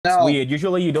No. It's weird.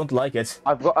 Usually you don't like it.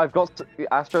 I've got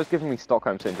Astro's giving me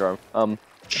Stockholm syndrome.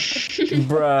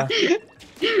 Bruh.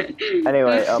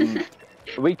 Anyway,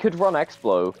 we could run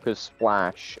Explo because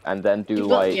Splash and then do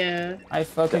like Yeah. I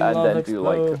fucking and love then it. do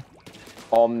like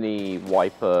Omni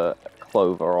Wiper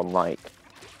Clover on like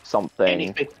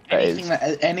something.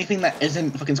 Anything that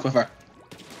isn't fucking Squiffer.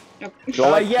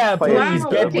 Yeah, please Wow,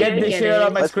 get this shit out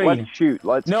of my screen. Let's shoot.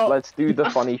 Let's do the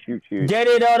funny shoot. Get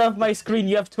it out of my screen.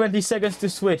 You have 20 seconds to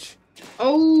switch.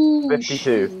 Oh. 52.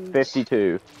 Shoot.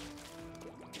 52.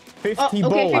 50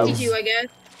 okay, balls. 52, I guess.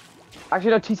 Actually,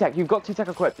 no, T-Tech. You've got T-Tech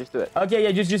equipped. Just do it. Okay,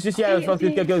 yeah, just yeah.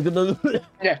 Okay.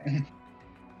 Yeah.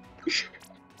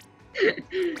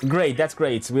 Great, that's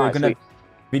great. We're gonna sweet.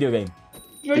 video game.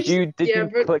 Did you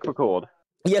click record?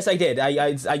 Yes, I did.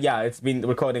 Yeah, it's been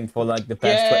recording for like the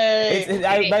past. Yay!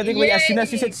 I think as soon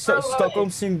as you said Yay!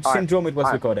 Stockholm syndrome, it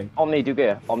was recording. Omni do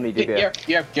gear. Omni do gear.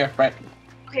 Yeah, right.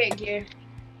 Okay, gear.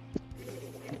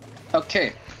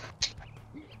 Okay.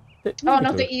 Oh,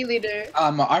 not the E leader.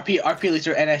 RP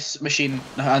leader, NS machine,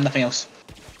 and nothing else.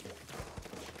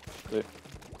 Good.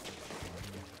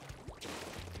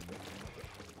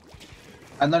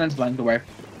 And none into line, don't worry.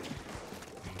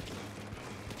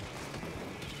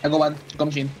 I go one, go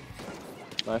machine.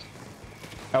 Nice.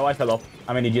 Oh, I fell off.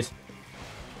 I'm an idiot.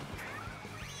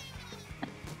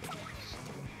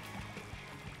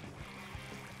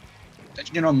 Did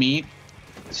you know me?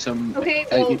 Some. Okay,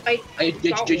 well, Did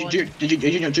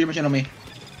you mention on me?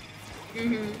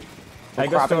 I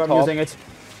guess so. I'm using it.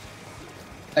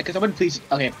 Can someone please?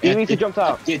 Okay. You need to jump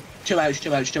out. Yeah, two ouch.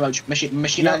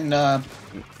 Machine Yeah. and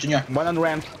Junior. One on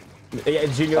ramp. Yeah,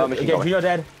 Junior. Machine Okay, going. Junior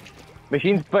dead.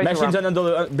 Machine's Machine's on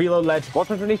the below ledge.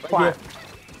 What's underneath plat?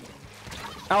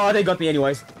 Oh, they got me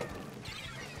anyways.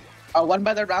 One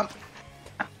by the ramp.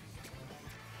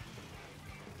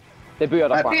 They blew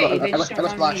out a Okay, plat. they just I don't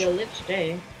was want me flash. to live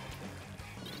today.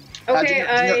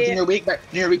 Okay,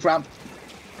 Junior weak ramp.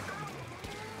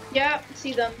 Yeah,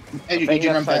 see them.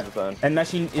 Junior ramp. And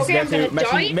Machine is Okay, there I'm gonna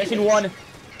too. die Machine in one.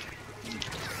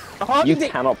 Oh, You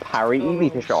cannot parry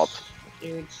Eeltail shots.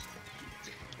 Dudes.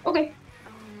 Okay.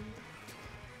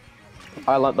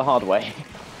 I learnt the hard way.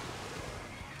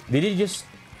 Did he just?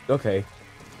 Okay.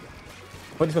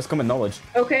 But this was common knowledge.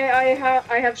 Okay,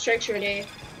 I have strikes ready.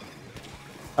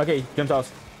 Okay, jumped out.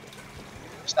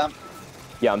 Stamp.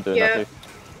 Yeah, I'm doing Yeah. that too.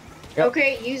 Yep.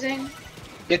 Okay, using.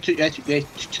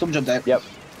 Someone jumped out. Yep.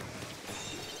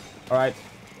 All right.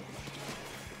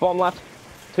 Bottom left.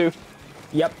 2.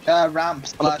 Yep. Ramp.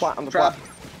 On the plat.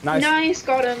 Nice. Nice,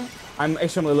 got him. I'm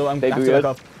extremely low. I'm They have do to it.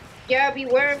 back up. Yeah,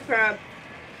 beware of crab.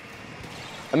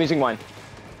 I'm using mine.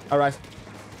 All right.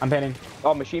 I'm panning.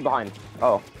 Oh, machine behind.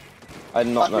 Oh. I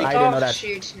did not know. I didn't know Oh, that.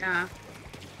 shoot, nah.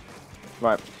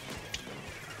 Right.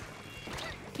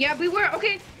 Yeah, beware.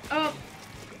 Okay. Oh.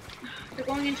 They're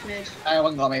going into mid.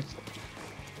 One got me.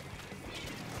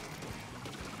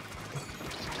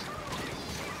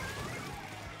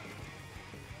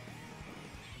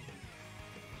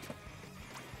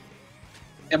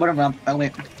 Yeah, bottom ramp. I'll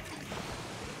wait.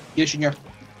 Yeah, Junior.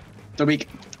 They're weak.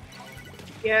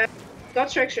 Yeah. Got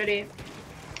strikes ready.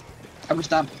 I'm gonna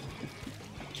stamp.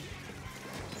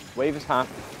 Wave is half.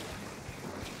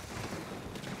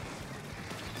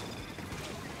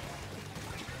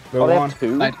 Go Oh, they on. have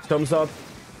 2. Nice. Thumbs up.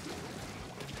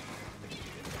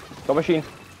 Got machine.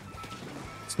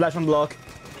 Splash on block.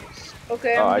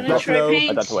 Okay, Oh, I I'm gonna got try low. I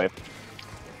paint. died to wave.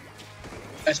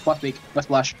 Let's splash weak. Let's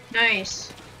splash.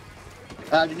 Nice.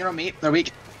 Junior on me. They're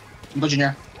weak. Go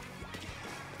Junior.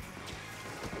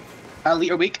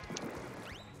 Leader weak.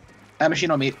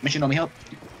 Machine on me. Machine on me. Help.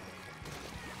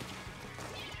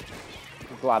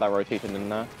 I'm glad I rotated in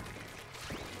there.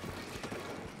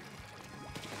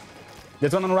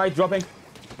 There's one on the right dropping.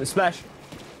 The splash.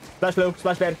 Splash low.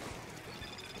 Splash bad.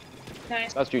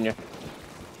 Nice. That's Junior.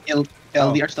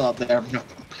 Leader still up there.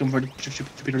 Come for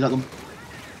Peter's at them.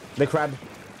 The crab.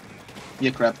 Yeah,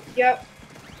 crap. Yep.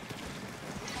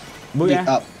 Booyah.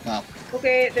 Up. Wow.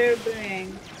 Okay, they're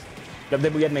booing. Yep, they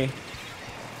get me.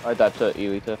 I died to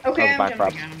Eeltail. Okay, I was I'm back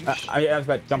grab. jumping out. I was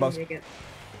bad. Jump out.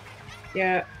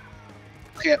 Yeah.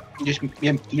 Okay,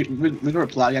 we're gonna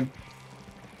reply again.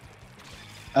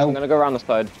 I'm gonna go around the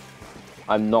side.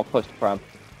 I'm not close to crab.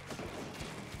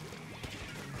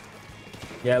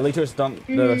 Yeah, Leader's done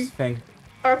the thing.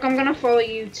 Ark, I'm gonna follow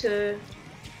you to.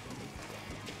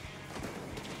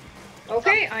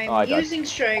 Okay, I I'm died. using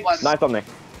strikes. Nice on me.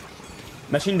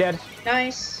 Machine dead.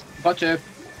 Nice. Got to.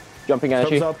 Jumping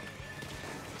energy. Thumbs up.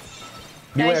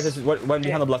 Beware, Nice. this is one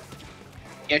behind the block.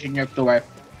 Yeah, Junior, don't worry.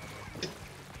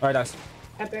 Alright, nice.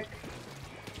 Epic.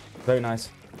 Very nice.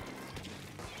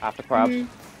 After crab.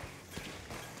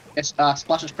 It's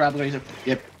Splash's crab laser.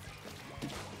 Yep.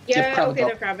 Yeah, crab okay, drop.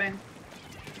 they're crabbing.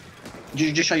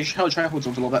 Just try to hold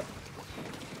zones a little bit.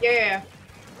 Yeah.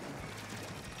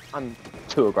 I'm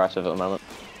too aggressive at the moment.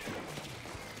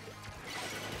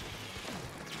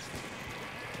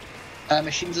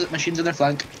 Machines in their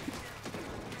flank.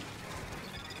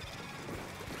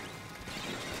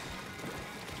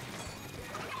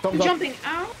 I'm jumping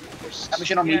out.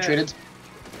 Machine on me traded.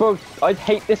 Bro, I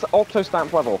hate this auto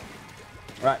stamp level.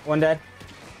 Right, one dead.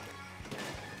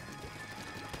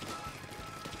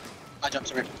 I jumped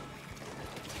sorry.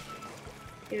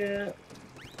 Yeah.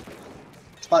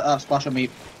 Splash on me.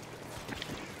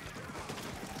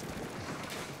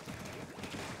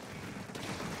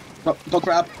 Go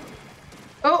crab.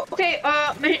 Oh, okay.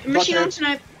 Machine on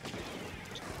snipe.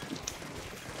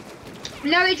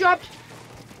 Now they dropped.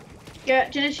 Yeah,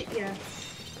 Genesis. Yeah.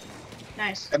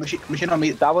 Nice. Machine on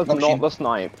me. That was Go not machine. the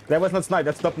snipe. That was not snipe,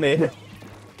 that's top mid.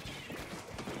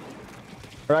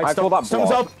 Alright, I call that Stone's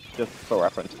block, up! just for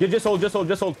reference. You just hold.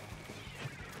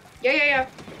 Yeah.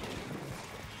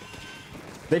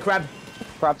 They crab.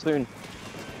 Crab soon.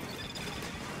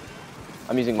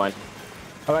 I'm using mine.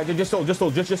 Alright, just hold, just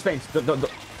feint. They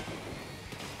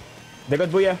got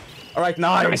booyah. Alright,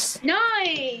 nice!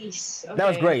 Nice. Okay. That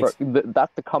was great. Bro,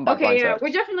 that's the comeback Okay, yeah, mindset.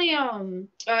 we're definitely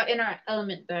in our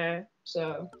element there,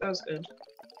 so that was good.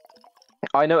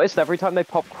 I noticed every time they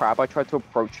pop crab, I tried to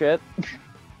approach it.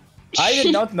 I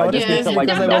did not notice Yeah, this because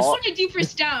I that's was... what I do for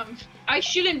stamp. I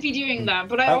shouldn't be doing that,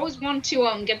 but I always want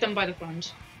to get them by the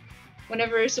front.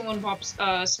 Whenever someone pops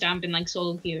stamp in like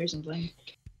solo queue or something.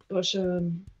 But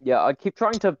Yeah, I keep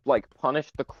trying to like punish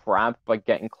the crab by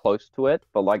getting close to it,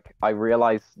 but like I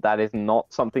realize that is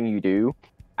not something you do,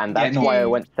 and that's why I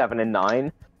went 7 and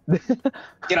 9.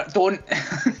 Get up, don't.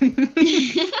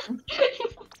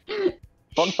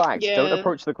 Fun fact: Yeah. don't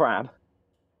approach the crab.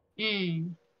 Unless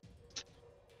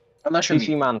you're TC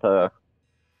me. Manta.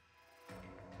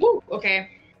 Ooh, okay.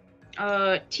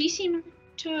 TC Manta.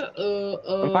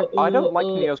 In fact, I don't like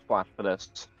Neo Splash for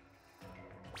this.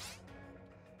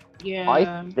 Yeah.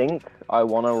 I think I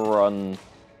want to run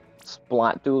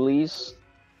Splat Dualies.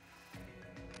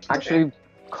 Actually,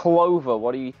 Clover,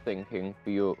 what are you thinking for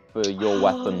your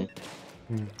weapon?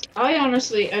 I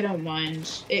don't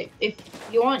mind. If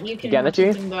you want, you can have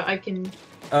Energy? something that I can.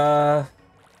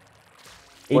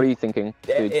 What are you thinking?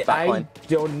 Dude, I backline.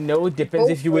 don't know, depends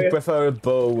if you would prefer a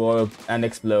bow or an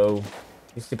explode.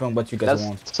 It's depends on what you guys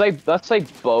want. Let's say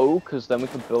bow, because then we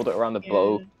can build it around the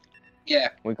bow. Yeah.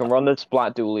 We can run the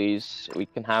Splat Dualies. We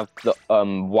can have the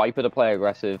Wiper to play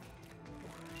aggressive.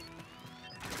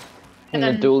 And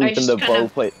the then Dualies and the kinda- bow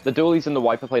play. The Dualies and the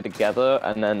Wiper play together,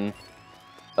 and then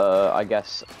I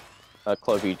guess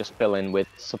Clover, you just fill in with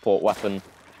support weapon.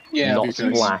 Yeah. Not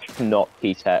obviously. Splash, not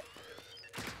P-Tech.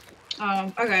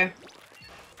 Okay.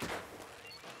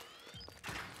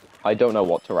 I don't know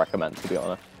what to recommend, to be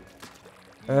honest.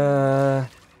 A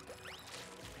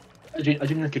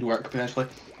junior could work potentially.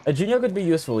 A junior could be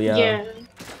useful, yeah.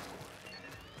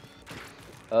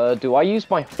 Yeah. Do I use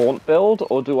my Haunt build,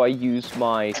 or do I use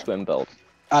my Scrim build?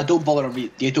 Don't bother on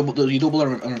me. You don't bother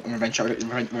on revenge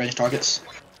targets.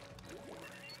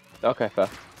 Okay, fair.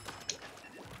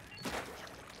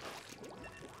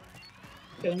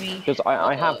 Kill me. Because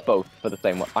I have both for the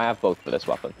same one. I have both for this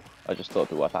weapon. I just thought it'd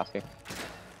be worth asking.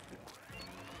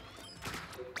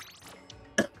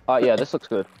 Yeah, this looks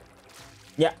good.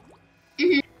 Yeah.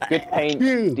 Good paint,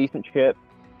 decent chip,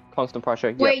 constant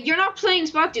pressure. Wait, Yep, you're not playing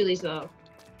spot dualies though.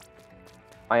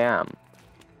 I am.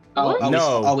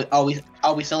 No.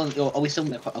 Are we still in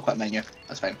the equipment menu?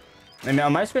 That's fine. I mean,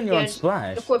 on my screen you're Yeah, on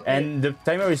Splash, equipment. and the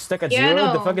timer is stuck at Yeah, 0.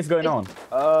 The no. fuck is going on?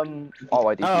 Oh,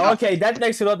 I do. Oh, okay, that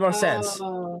makes a lot more sense.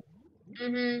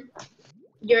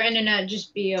 Your internet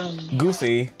just be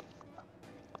Goofy.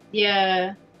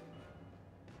 Yeah.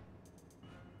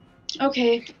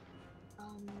 Okay.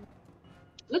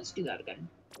 Let's do that again.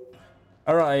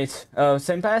 Alright,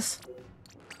 same pass?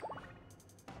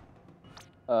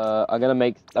 I'm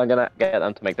gonna get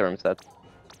them to make their instead.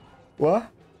 What?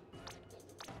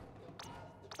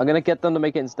 I'm gonna get them to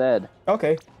make it instead.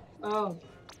 Okay. Oh.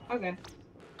 Okay.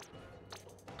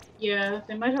 Yeah,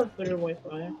 they might have better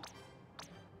Wi-Fi.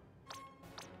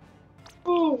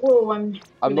 Oh, whoa, I'm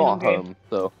really not hungry. home,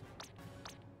 so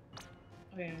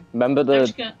Okay. remember I'm the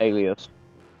just gonna- alias.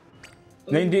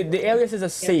 I mean, the aliases are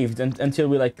saved until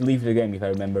we like leave the game, if I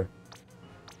remember.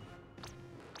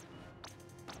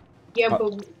 Yeah,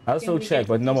 but I'll still we check, get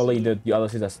but normally to the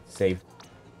aliases are saved.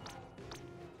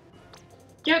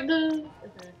 get the.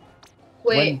 Okay.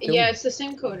 Wait, When yeah, it's the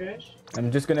same code, right?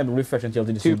 I'm just gonna refresh until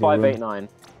the room. 2589.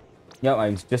 Yeah,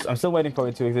 I'm still waiting for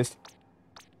it to exist.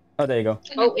 Oh, there you go.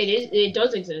 Oh, it is. It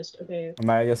does exist. Okay.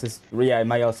 My else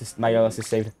is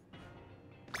saved.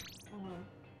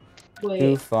 Wait.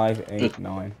 2, 5, 8,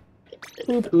 9.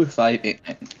 2, 5, 8,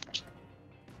 9.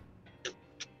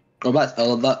 Oh,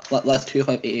 that's 2,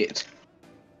 5, 8,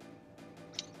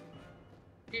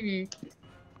 8.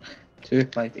 2,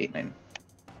 5, 8, 9.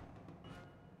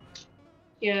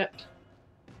 Yeah.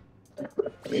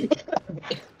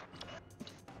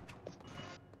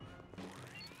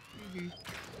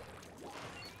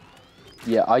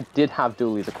 Yeah, I did have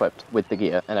dualies equipped with the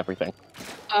gear and everything.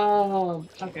 Oh,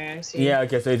 okay, I see. Yeah,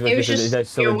 okay, so it was It was just that's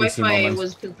so your a DC Wi-Fi moment.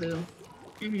 was poo-poo.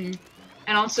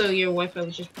 And also your Wi-Fi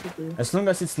was just poo-poo. As long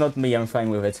as it's not me, I'm fine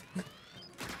with it.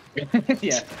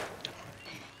 Yeah.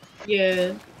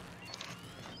 Yeah.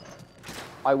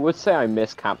 I would say I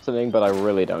miss captaining, but I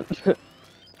really don't.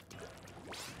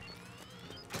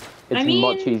 It's mean-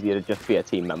 much easier to just be a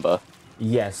team member.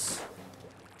 Yes.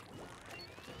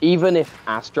 Even if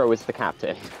Astro is the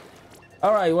captain.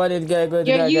 Alright, what did good?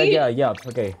 Yeah, Yeah,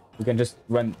 okay. We can just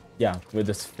run. Yeah, with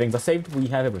the things are saved, we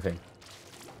have everything.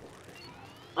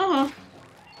 Uh-huh.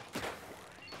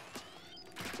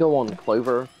 Go on,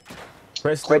 Clover.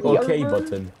 Press the Quick, OK yeah.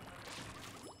 button.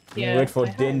 Yeah. Wait for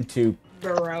I Din have. to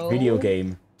Bro. video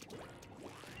game.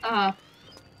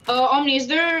 Omni, is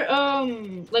there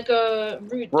like a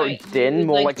route Bro, that you Din, would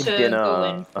more like like a to dinner. go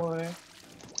in for?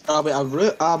 Wait, I'll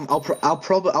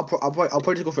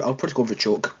probably just go for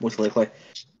choke, most likely.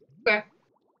 Okay.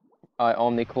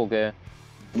 Omni Cool Gear.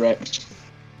 Right.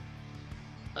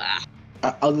 Ah.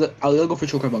 I'll either go for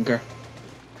choke or bunker.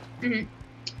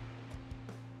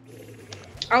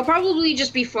 I'll probably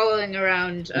just be following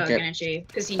around Okay. Ganache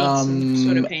because he needs some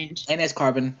sort of paint. NS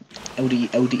Carbon, LDE,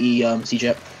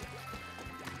 CJET.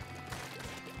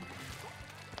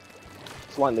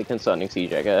 Slightly concerning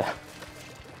CJ gear.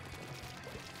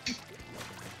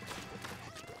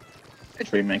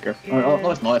 It's Rainmaker. Oh,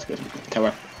 no, it's not. It's good.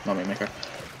 Tower, not Rainmaker.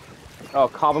 Oh,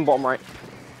 carbon bottom right.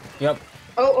 Yep.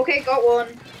 Oh, okay, got one.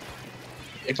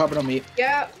 It's Carbon on me.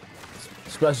 Yeah.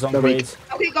 Splash on No, wait. grades.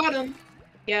 Okay, got him.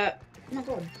 Yeah. Oh my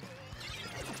god.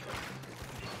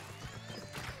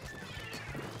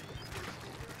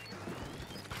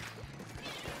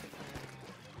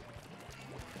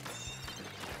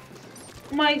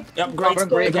 My. Yep, great. Carbon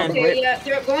grade, Again. carbon Okay, yeah,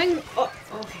 they're going. Oh,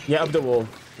 okay. Yeah, up the wall.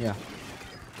 Yeah.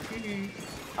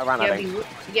 I ran out Yeah, of ink.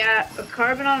 yeah, a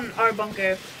carbon on our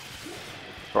bunker.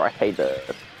 Bro, I hate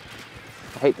this.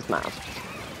 I hate this map.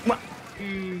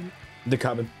 The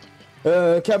cabin.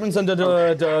 Cabin's under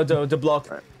the block.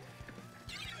 Right.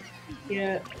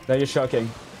 Yeah. That is shocking.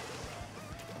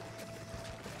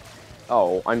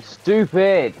 Oh, I'm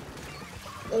stupid!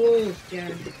 Oh, yeah.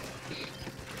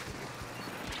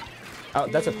 Oh,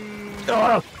 that's a.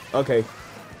 Oh! Okay.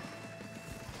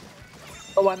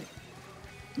 Go on.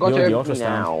 You're the Gotcha. auto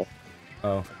stand. Now.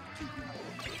 Oh.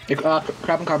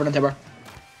 Crab and Carbon on Timber.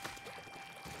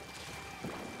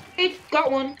 Hey,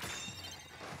 got one.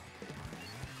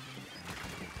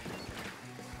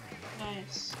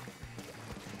 Nice.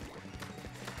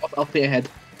 I'll pay ahead.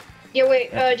 Yeah,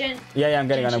 wait, Jen. Yeah, I'm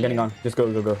getting on. Just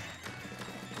go.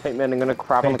 Hey man, I'm gonna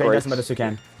crab on Pay the as grates. much as you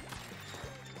can.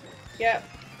 Yeah.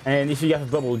 And if you have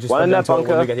a bubble, just One put in them that until when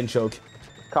bunker. we get in choke.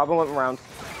 Carbon went around.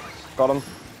 Got him.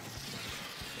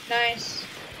 Nice.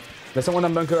 There's someone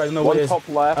on bunker, I don't know what One it is. top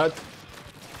left.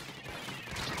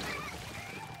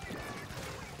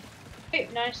 Hey,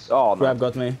 nice. Oh, no. Crab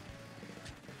got me.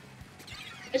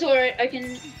 It's alright, I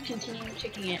can continue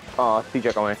taking it. Oh,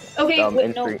 CJ got me. Okay, wait,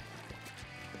 in no. three.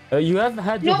 You have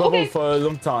had your No, bubble okay. for a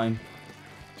long time.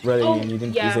 Really, Oh, and you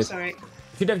didn't yeah, use it. sorry. You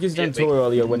should have used it Yeah, until wait.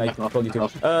 earlier when I told you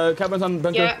to. Cabin's on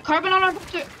bunker. Yeah, carbon on our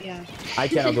bunker. Yeah. I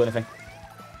cannot do anything.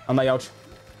 On my ouch.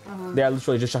 They are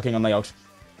literally just shocking on my ouch.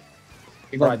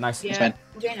 Alright, nice. Yeah, fine.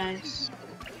 very nice.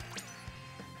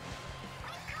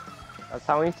 That's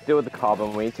how we need to deal with the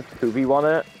carbon. We need to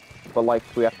 2v1 it, but like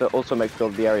we have to also make sure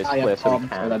the area is clear so we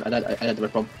can. I had the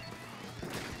problem.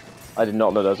 I did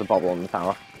not know there was a bubble on the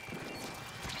tower.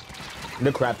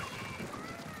 The crab.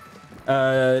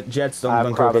 Jets I on have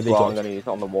bunker. crab as They well. I'm dropped. gonna use it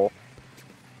on the wall.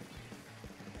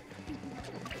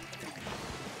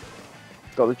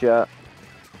 Got the jet.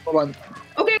 Hold on.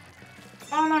 Okay.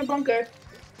 On our bunker.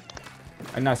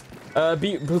 Nice.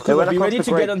 Be went ready across to the get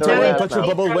great on door tower and now. touch your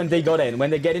bubble when they got in. When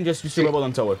they get in, just use your bubble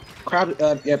on tower. Crab,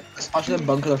 yep. Splashing in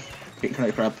bunker. Can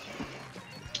I crab?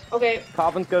 Okay.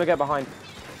 Carbon's gonna get behind.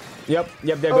 Yep,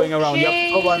 they're going around. Yep.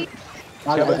 Okay. Hold on.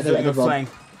 Cabin's doing a flank.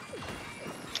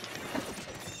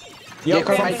 Yeah, Yep,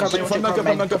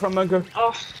 carbon, from bunker.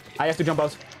 Oh, I have to jump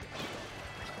out.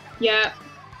 yeah.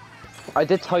 I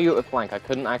did tell you it was flank. I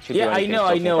couldn't actually. Yeah, do I anything know,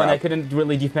 to stop and I crab. couldn't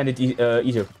really defend it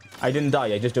either. I didn't die.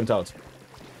 I just jumped out.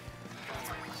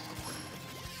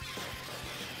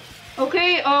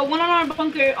 Okay, one on our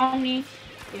bunker, Omni.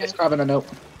 Yeah. It's Carbon, I know.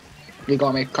 You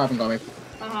got me. Carbon got me.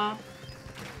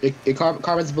 Uh-huh.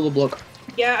 Carbon's blue block.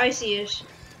 Yeah, I see it.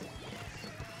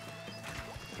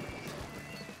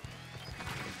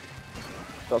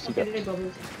 Got some Okay, bits. they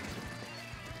bubbled.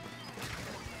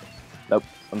 Nope,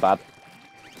 I'm bad.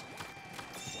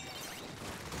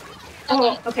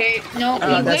 Oh, okay. No,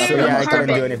 that's where? true. Yeah, I couldn't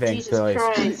do Carbon. anything, Jesus so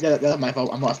it's- Christ. Yeah, that's my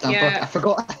fault. I'm not a stamper. Yeah. I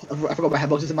forgot my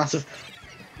headbox is massive.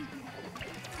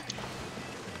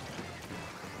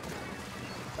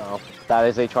 Oh, that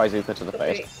is a Trizuka to the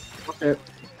Okay. face. Okay.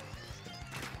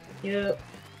 Yep.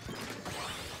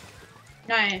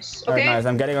 Nice. Alright, Okay. nice.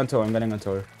 I'm getting on tour.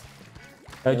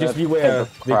 Just Yeah, beware,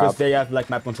 crab. because they have like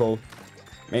map control.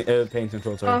 Paint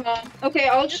control, sorry. Okay,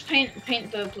 I'll just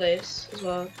paint the place as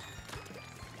well.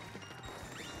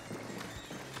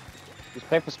 Just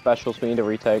pay for specials, we need a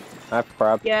retake. I have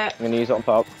crab. Yeah. I'm gonna use it on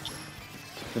top.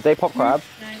 Did they pop crab?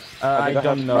 Nice. I think I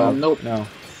don't have- know. nope. No.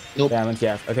 Nope. Damn it,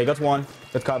 yes. Okay, got one.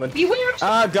 Got carbon. Beware.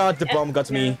 Ah, God, the bomb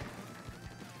got me.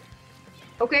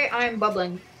 Okay, I'm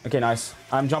bubbling. Okay, nice.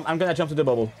 I'm gonna jump to the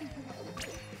bubble.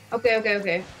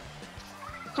 Okay.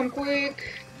 Come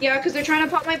quick. Yeah, because they're trying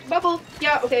to pop my bubble.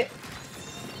 Yeah, okay.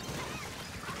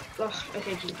 Ugh,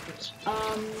 okay, Jesus.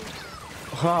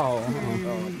 Wow.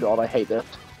 Oh god, I hate this.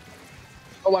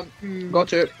 Oh,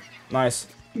 got it. Nice.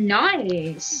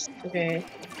 Nice. Okay.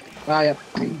 Ah,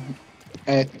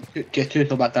 yeah. Two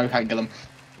till back down, can't kill him.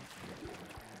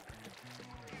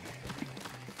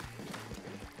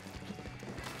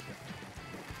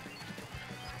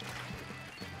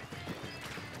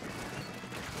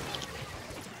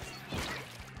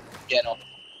 Yeah, no.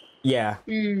 Yeah.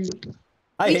 Mm.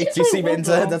 I We hate did play CC well,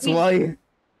 Manta, though. that's We- why.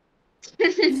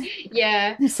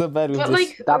 Yeah. I'm so bad with But this.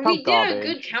 like That we felt did a garbage.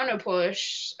 good counter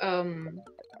push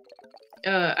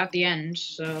at the end,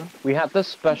 so We had the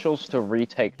specials to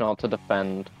retake, not to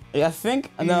defend. Yeah, I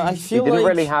think, no, I We feel didn't like...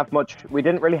 really have much. We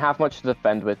didn't really have much to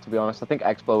defend with, to be honest. I think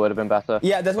Explo would have been better.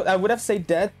 Yeah, that's what I would have said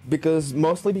that, because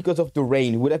mostly because of the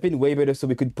rain. Would have been way better so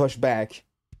we could push back.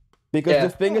 Because Yeah. the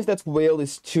thing is that whale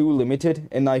is too limited,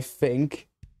 and I think...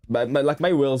 But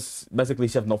my whales basically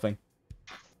have nothing.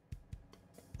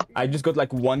 I just got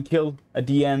like one kill at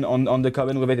the end on the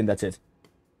Coven with it, and that's it.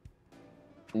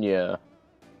 Yeah.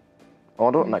 I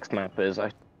wonder what next map is.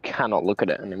 I cannot look at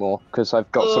it anymore because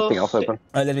I've got something else open.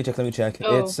 Let me check.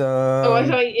 Oh. It's oh, I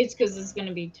thought it's because it's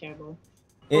gonna be terrible.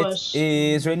 it Push.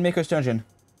 is Rainmaker Sturgeon.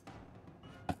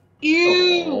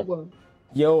 Ew.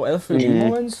 Yo, Elfrid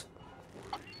Moments?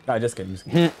 No, just kidding.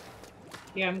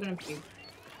 Yeah, I'm gonna puke.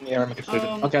 Yeah, I'm making food.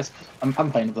 Okay, I'm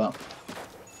fine with that.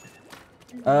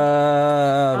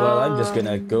 Well, I'm just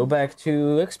gonna go back to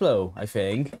Explo, I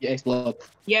think. Yeah, explode.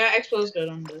 Yeah, Explo's good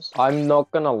on this. I'm not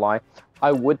gonna lie.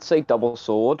 I would say double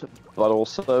sword, but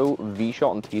also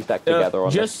V-shot and T-Stack together on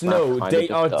Just this map know, kinda they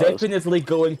just are does. definitely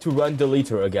going to run the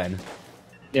leader again.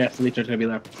 Yeah, the leader's gonna be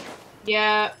there.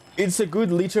 Yeah. It's a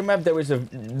good leader map, there is a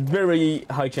very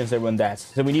high chance they run that.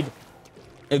 So we need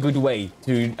a good way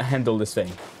to handle this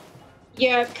thing.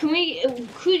 Yeah, can we?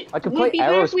 I could would play it be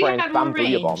better if we Aerospray and had more spam Booyah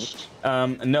range? bombs.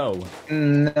 No.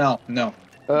 No.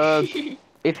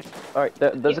 Alright,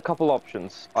 there's a couple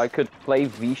options. I could play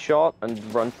V-shot and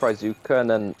run Trizuka, and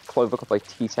then Clover could play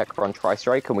T-Tech, run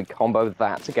Tri-Strike, and we combo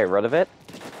that to get rid of it.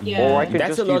 Yeah. Or I could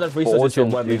That's just a lot use of resources Forge for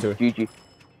and one do liter. GG.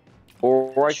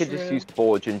 Or I could just True. use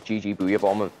Forge and GG Booyah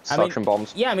Bomb and suction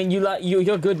bombs. Yeah, I mean,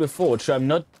 you're good with Forge, so I'm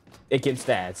not against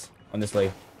that,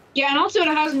 honestly. Yeah, and also it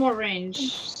has more range.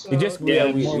 So. You just, Yeah,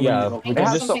 we more can It That's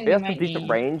has just... some, something it has we some might decent need.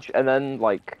 range, and then,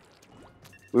 like,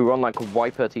 we run, like,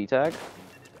 Wiper T-Tag.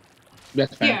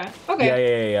 That's fine. Yeah.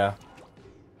 Okay. Yeah.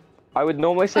 I would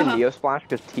normally say Uh-huh. Neo Splash,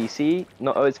 because TC...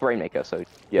 No, oh, it's Rainmaker, so,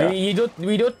 yeah. We don't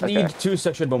Okay. need two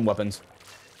suction bomb weapons.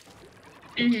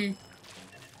 Mhm.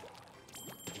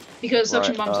 Because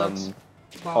suction Right, bomb sucks.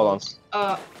 hold on.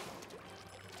 Balls.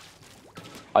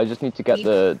 I just need to get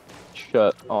the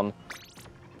shirt on.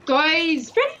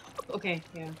 Guys, ready? Okay,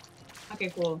 yeah. Okay,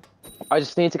 cool. I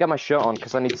just need to get my shirt on,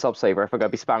 because I need Sub-Saver if I'm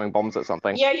going to be spamming bombs at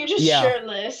something. Yeah, you're just Yeah.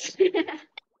 shirtless.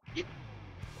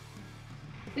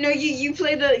 No, you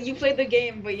play the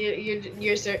game, but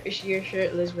you're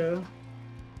shirtless, bro.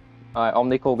 Alright,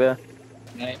 Omni Gear.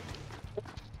 Right.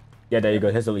 Yeah, there you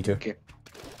go. Here's the leader. Okay.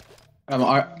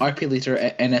 RP leader,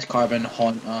 NS Carbon,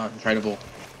 Haunt, Incredible.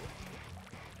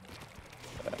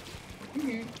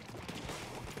 Mhm.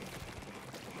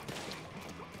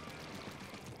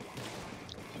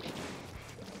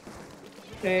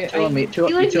 Okay, Two on me, feel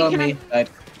like two we on can me. have-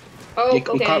 Oh, Yeah,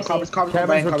 okay. I see.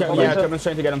 Kevin's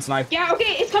trying to get on snipe. Yeah,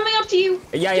 okay, it's coming up to you.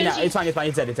 Yeah, Jonesy. it's fine,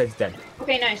 it's dead.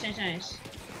 Okay, nice.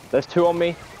 There's 2 on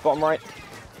me. Bottom right.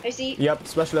 I see. Yep,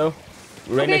 splash low.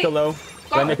 Rainmaker low.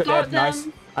 Rainmaker got dead, nice.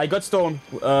 them. I got storm.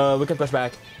 We can push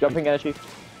back. Jumping energy.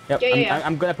 Yep, Yeah.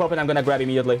 I'm gonna pop it, I'm gonna grab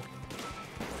immediately.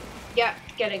 Yeah,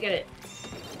 get it.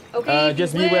 Okay,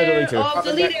 just beware the leader. of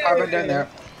the leader. Carbon down there.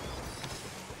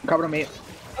 Carbon on me.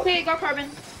 Okay, got carbon.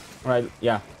 Right,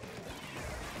 yeah.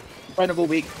 Findable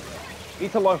weak.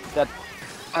 Eeltail low. Dead.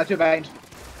 2 behind.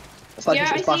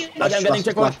 Yeah, I see you. Okay, I'm getting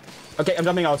checkpoint. Okay, I'm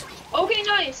jumping out. Okay,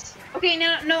 nice. Okay,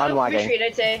 no, I'm lagging. retreat,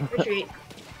 I'd say. Retreat.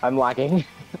 I'm lagging.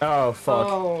 Oh, fuck.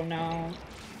 Oh, no.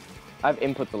 I have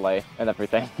input delay and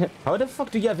everything. How the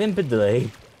fuck do you have input delay?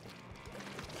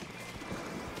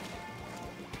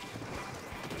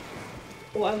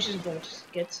 Oh, I was just about to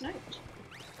get sniped.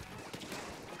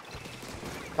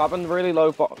 Carbon really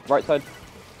low. Right side.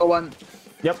 Go one.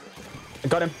 Yep, I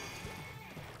got him.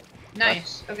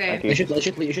 Nice. Okay. Thank you. You should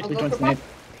I'll lead go on for snipe.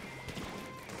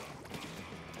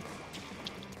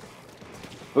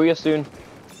 Booyah soon.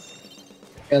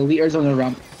 Leaders on the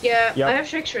ramp. Yeah, Yep. I have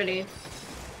tricks ready.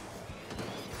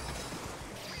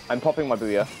 I'm popping my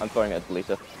booyah. I'm throwing it at the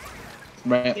leader.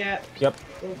 Right. Yeah, Yep.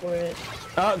 go for it.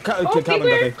 Oh, Oh, Calvin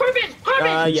beware! got me.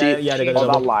 Carbon! Yeah, they got Oh, a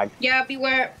that double. lag. Yeah,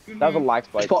 beware. That was a lag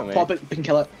spike for me. Pop it, we can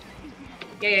kill it.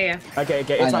 Yeah. Okay, I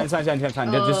it's know.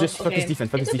 fine. Just focus Okay.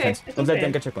 defense, It's okay, it's Don't let okay.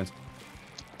 them get checkpoints.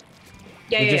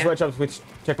 Yeah. Just watch out which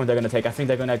checkpoint they're gonna take. I think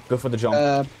they're gonna go for the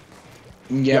jump.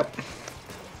 Yep.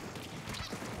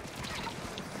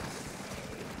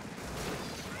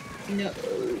 No.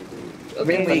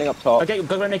 Really? Okay. Standing up top. Okay,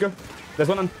 go Rainmaker. There's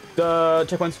one on the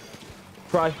checkpoints.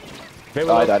 Try. Very Oh,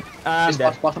 well. I died. I'm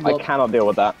dead. Bottom I block. cannot deal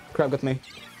with that. Crab got me.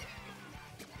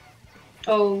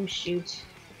 Oh, shoot.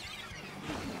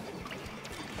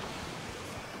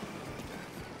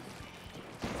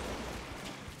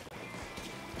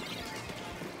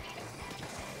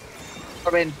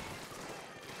 Come in.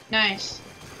 Nice.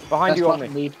 Behind you on me.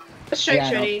 Lead. The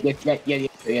strike's ready.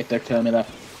 Yeah, they're telling me that.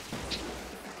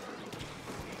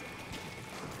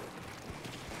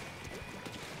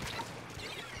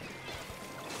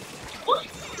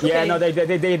 Yeah, Okay. no, they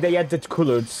had the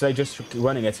coolers. They just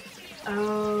running it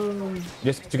Oh.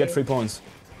 just to get 3 points.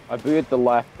 I booted the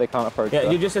left. They can't approach Yeah,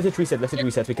 that. you just let it reset. Let it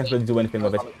reset. We can't really do anything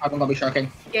with it. I'm gonna be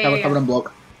sharking. Yeah. Cover and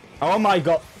block. Oh my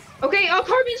god. Okay,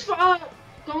 Carbon's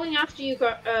going after you.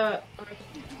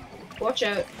 Watch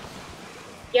out.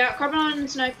 Yeah, Carbon on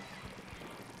snipe.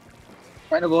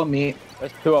 Trying to go on me.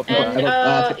 There's 2 up And,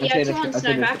 there. yeah, 2 on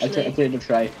snipe, actually. I played to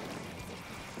try.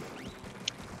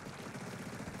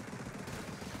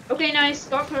 Okay, nice.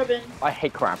 Got Carbon. I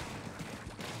hate crab.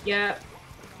 Yeah.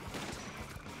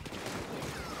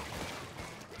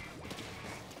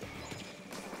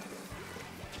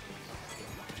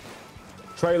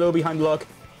 Try low behind block.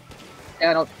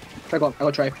 Yeah, no. Try go on. I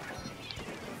will try.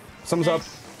 Thumbs up.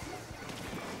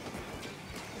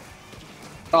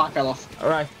 Oh, I fell off.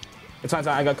 Alright. It's fine.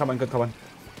 I got cover. Good cover.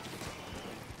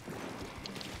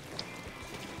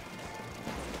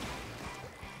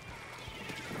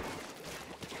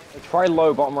 Try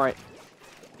low, bottom right.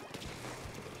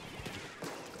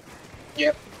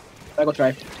 Yep. I go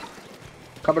try.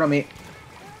 Cover on me.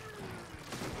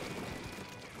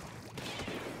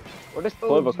 What is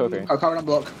Clover cooking? Oh, cover on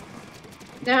block.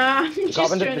 Nah, I'm just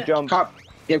Carbon trying did the to... jump.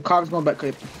 Yeah, Carver's going back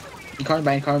quick. You can't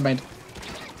bind.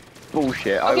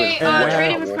 Bullshit. Okay, I was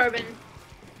trading with Carbon.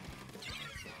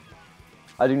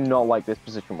 I do not like this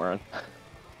position we're in.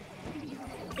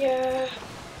 Yeah.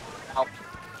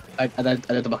 I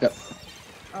did the bucket.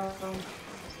 What?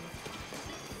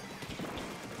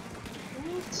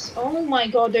 Oh my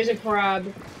god, there's a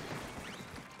crab.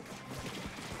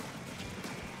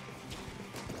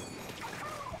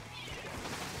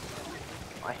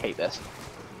 I hate this.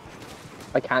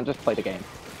 I can't just play the game.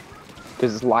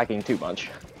 Because it's lagging too much.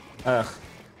 Ugh.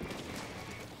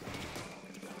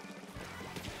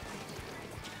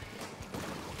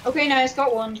 Okay, nice,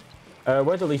 got one.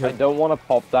 Where's the I leader? don't want to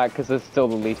pop that because there's still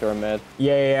the leader in mid.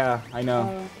 Yeah, I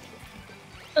know.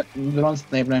 The one's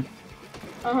name now.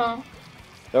 Uh-huh.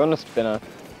 They're on a spinner.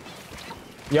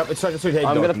 Yep, it's trying to take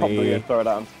I'm gonna pop me. the and throw it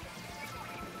at him.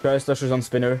 Guys, Slusher's on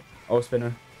spinner. Oh,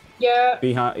 spinner. Yeah.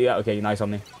 Behind. Yeah, okay, nice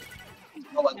on me.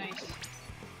 Nice.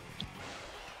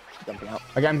 Jumping out.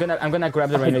 Okay, I'm gonna grab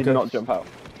the I did Rainmaker. not jump out.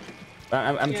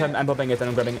 I'm popping it and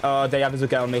I'm grabbing. Oh, they have a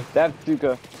Zuka on me. They have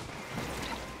Zuka.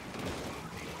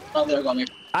 Oh, they're going.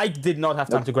 I did not have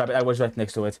time to grab it. I was right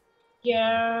next to it.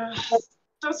 Yeah.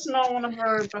 That's not one of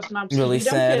our best maps. Really we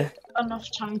don't sad. get enough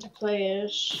time to play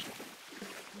it.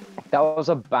 That was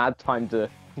a bad time to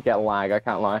get lag, I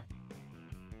can't lie.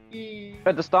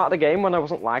 At the start of the game, when I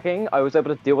wasn't lagging, I was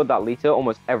able to deal with that Lita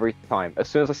almost every time. As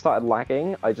soon as I started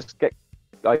lagging, I just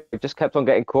kept on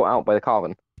getting caught out by the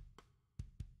Carbon.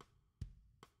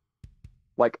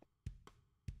 Like,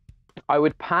 I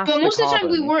would pass But the most of the time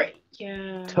we Carbon, were.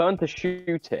 Yeah. turn to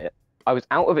shoot it, I was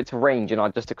out of its range and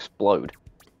I'd just explode.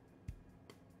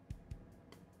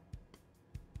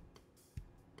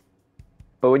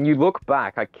 But when you look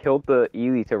back, I killed the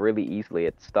Eeltail really easily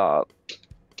at the start.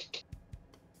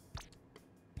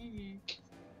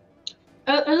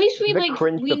 At least we It's a bit like.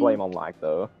 cringe to blame on lag,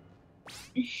 though.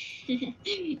 You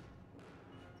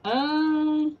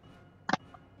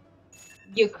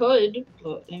could,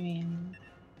 but I mean,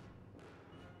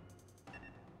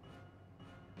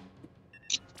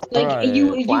 like Alright.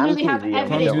 you Plan really have easy, I'm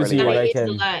Come evidence gonna to get see what that I it's the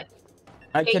can. lag.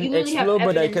 I Like, can you really have explode,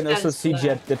 but I evidence can that also it's the siege it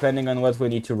lag. depending on what we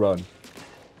need to run.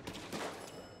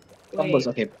 Combos,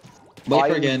 okay. I'm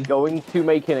Viper again. going to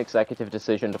make an executive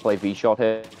decision to play V-Shot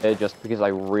here, just because I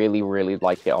really, really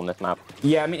like it on this map.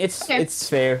 Yeah, I mean it's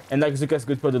fair, and like Zuka's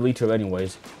good for the Lito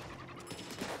anyways.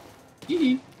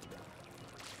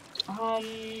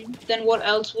 Then what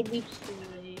else would we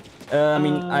play? I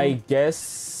mean, I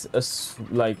guess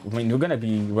we're gonna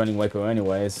be running Waco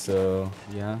anyways, so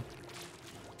yeah.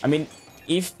 I mean,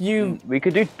 if you, We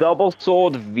could do double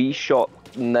sword, V-Shot,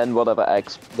 and then whatever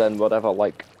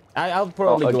like. I'll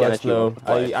probably go again, if you slow. want to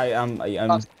play.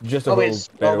 I'm just a little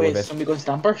better with it. Somebody go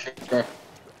Stamper? Sure.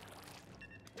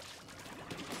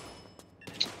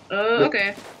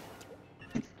 Okay.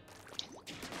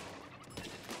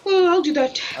 Oh, I'll do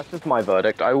that. That's just my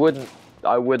verdict. I wouldn't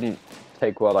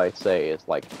take what I say as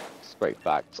like straight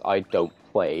facts. I don't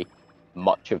play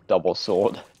much of double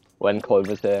sword when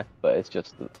Clover's here, but it's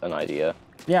just an idea.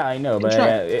 Yeah, I know, but Try.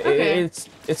 it's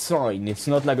fine. It's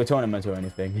not like a tournament or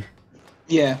anything.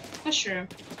 Yeah. That's true.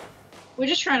 We're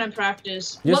just trying to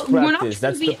practice. Just We're not practice,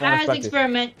 trying that's to the be point of as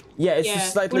practice. Yeah, it's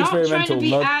just slightly we're not experimental, trying to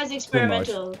be not as too much.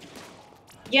 experimental.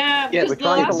 Yeah, Yeah, because we're the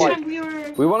trying to, last like- time we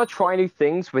were. We want to try new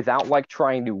things without like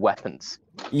trying new weapons.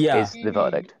 Yeah. Is the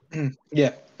verdict.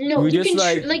 Yeah. No, we you just,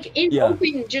 can like, in yeah.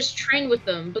 open just train with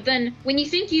them, but then when you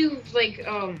think you've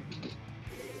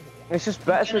It's just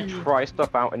better to try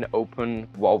stuff out in open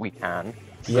while we can.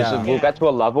 Because Yeah. we'll get to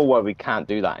a level where we can't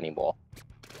do that anymore.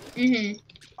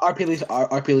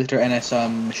 RP liter NS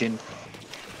machine.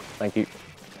 Thank you.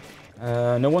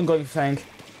 No one going Fang.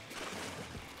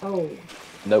 Oh.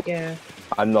 Nope. Yeah.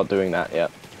 I'm not doing that yet.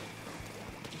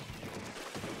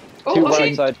 Oh, Two okay.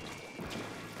 right side.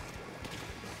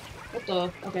 What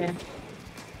the? Okay.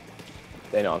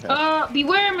 They know I'm here.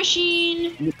 Beware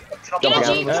machine. Jump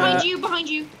Energy again. behind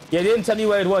you. Yeah, they didn't tell me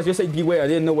where it was. Just said beware. I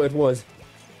didn't know where it was.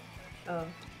 Oh.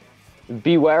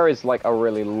 Beware is like a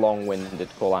really long-winded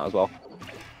call out as well.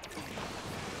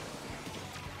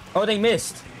 Oh, they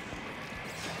missed.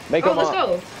 Make Oh, them let's up.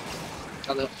 go.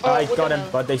 Hello. I what got the him, hell?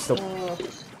 but they still. Oh,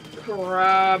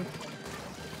 crap.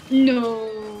 No.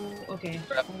 Okay.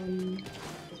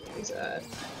 What is that?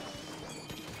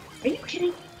 Are you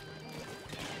kidding?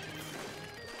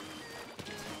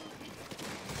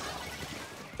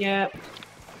 Yeah.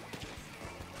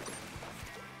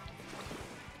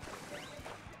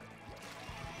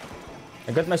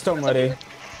 I got my stone ready.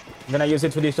 I'm gonna use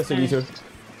it for this just a little.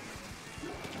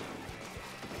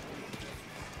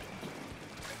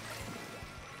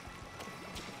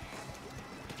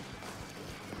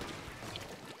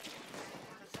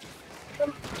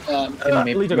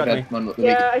 Maybe Lito got me. one.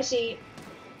 Yeah, I see.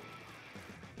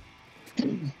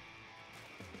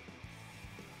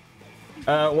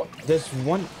 There's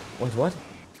one. Wait, what?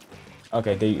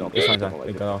 Okay, it's fine.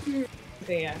 They got off.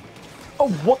 Okay, yeah. Oh,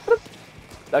 what the?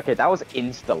 Okay, that was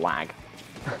insta lag.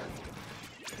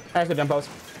 I have to jump out.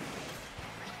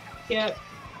 Yeah.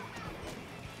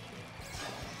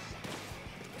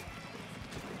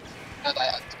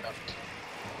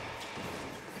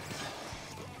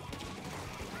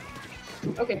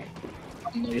 Okay.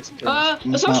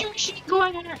 Assumption machine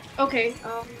going on. Okay.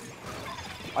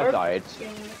 I died. Yeah.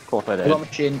 Of course I I got did.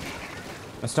 machine.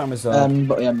 My storm is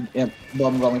But yeah,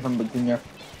 bomb rolling from Big Junior.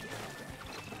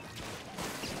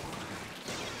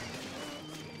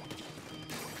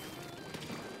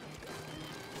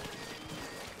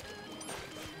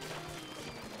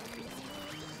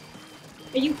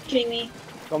 Are you kidding me?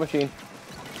 Go machine.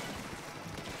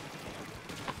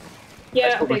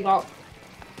 Yeah. Okay. Got.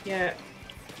 Yeah.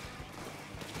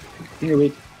 You're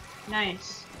weak.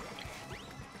 Nice.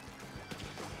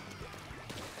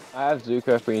 I have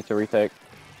Zuka if we need to retake.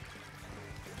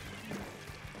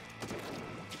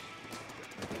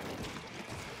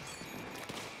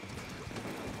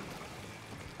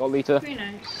 Got Lita. Very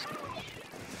nice.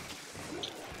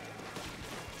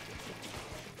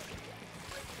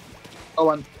 Oh,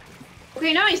 one.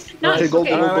 Okay, nice. Okay, go, Okay.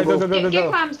 go, go, go. Get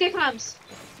clams. Get clams.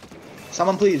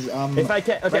 Someone please. If I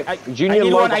can, okay, I Junior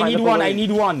need low one. I behind need the one. I balloon.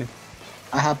 need one.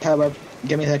 I have power.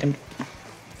 Give me a second.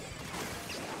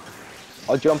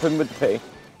 I'll jump in with the P.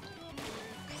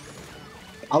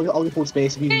 I'll hold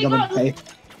space if you can Hey, jump in. go. Hey.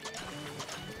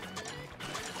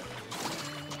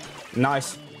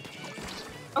 Nice.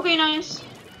 Okay, nice.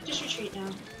 Just retreat now.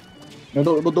 No,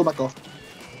 don't back off.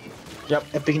 Yep.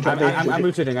 If we can try I'm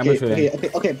retreating. I'm okay,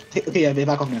 retreating. okay, yeah,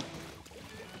 back off now.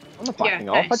 I'm not backing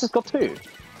Yeah, off. I nice. just got 2.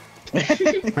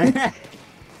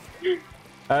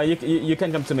 You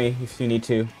can come to me if you need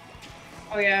to.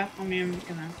 Oh yeah. I mean, I'm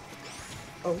gonna.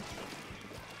 Oh.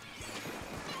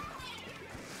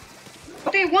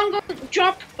 Okay, one go.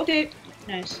 Drop. Okay.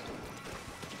 Nice.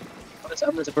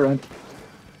 I'm gonna zip around.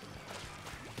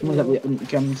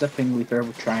 I'm zipping Leaper,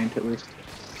 we're trying to at least.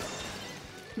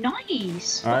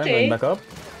 Nice. All right, I'm Okay. going back up.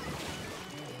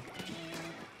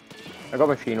 I got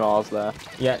machine while I was there.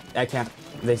 Yeah, I can't.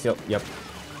 They still. Yep.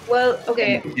 Well,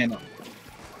 okay. Yeah, no.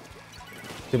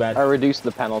 Too bad. I reduced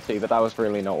the penalty, but that was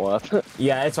really not worth it.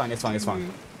 Yeah, it's fine. It's fine. It's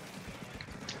fine.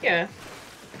 Yeah.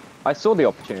 I saw the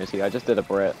opportunity, I just did a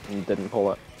Brit and didn't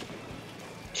pull it.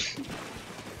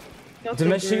 Not The so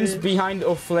machine's good. behind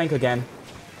or flank again.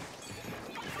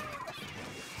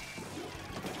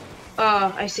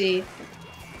 Ah, I see.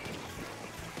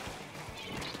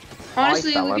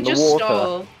 Honestly, fell we in could the just water.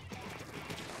 stall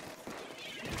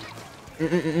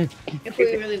if we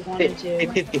really wanted Hey,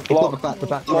 to. Clover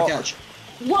catch.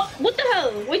 What the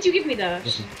hell? Why'd you give me that?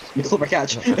 Clover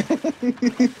catch.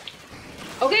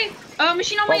 Okay.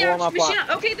 Machine on my Bubble on arch. our Machine flat.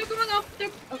 on. Okay, they're coming up. They're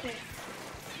okay.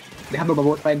 They have no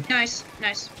boat, fine. Nice.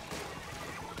 Nice.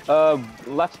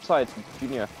 Left side,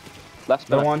 Junior. Left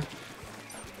The side. one.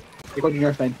 You're going to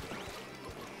your fine.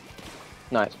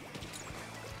 Nice.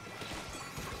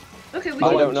 Okay, we I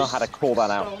can don't know just how to call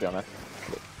that out, stall. to be honest.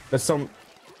 There's some.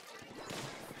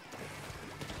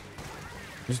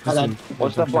 Just Hold on.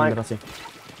 What's the flank?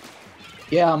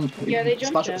 Yeah, Yeah, they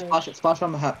jumped splash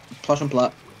on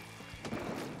plat.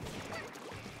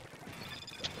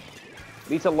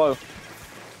 These are low.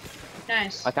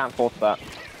 Nice. I can't force that.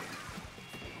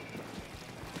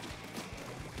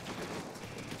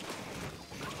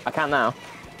 I can now.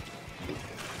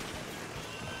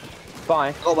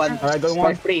 Bye. Go one. Alright, go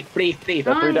one. Free. Got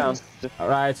 3 down. Nice. Just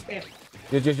Alright.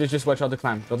 Yeah. Just watch out the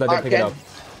climb. Don't let them Mark, pick it yeah. up.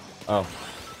 Oh.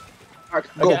 Mark,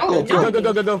 go, Okay. go. Go. Go,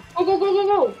 go, go,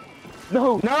 go.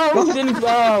 no. No, it didn't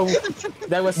go.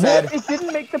 That was sad. It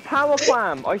didn't make the power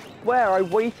clam. I swear, I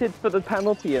waited for the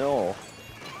penalty and all.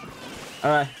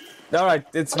 Alright,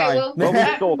 it's Okay, fine. well, Well,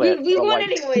 we scored it, we but, won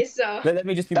like- anyway, so. Let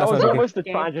me just be That was myself. Okay. almost a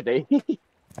Okay. tragedy.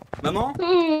 Maman?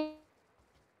 Ooh.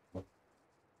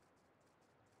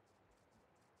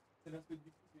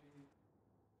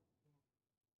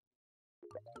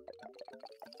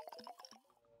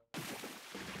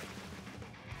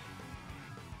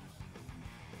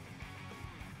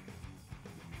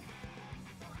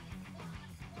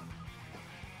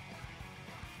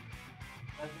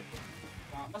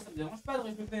 Moi, ça me dérange pas de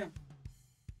répéter.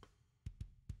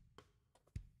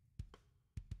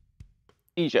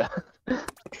 Asia.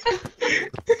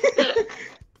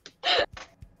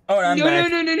 Oh, I'm back.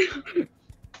 No.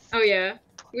 Oh yeah,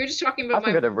 we were just talking about I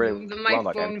think I did really my well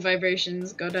that phone game.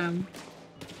 vibrations. Goddamn.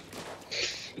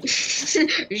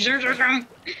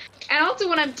 And also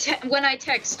when I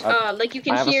text, like you I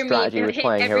can have a hear me strategy with hit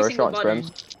playing every Hero single Shot button.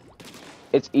 Scrims.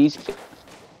 It's easy.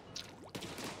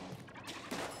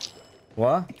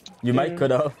 What? You might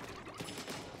cut off.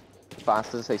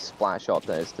 Faster to say Splash Shot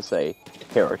than it is to say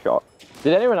Hero Shot.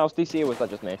 Did anyone else DC or was that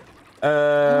just me?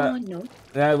 No.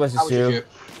 That was just you.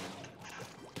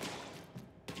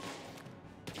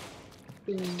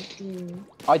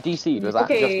 I DC'd. Was that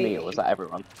just Okay. me or was that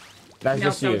everyone? That's No,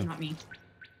 just that was you. not me.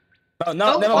 Oh,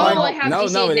 no, never oh, mind. I have no,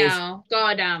 DC no, it is. now.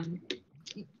 Goddamn.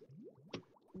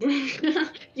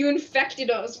 You infected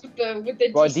us with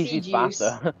the Well, I DC DC'd juice.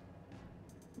 faster.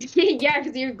 Yeah,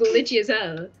 because you're glitchy as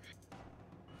hell.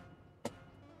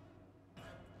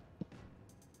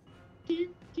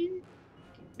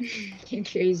 You're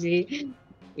crazy.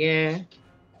 Yeah.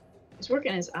 He's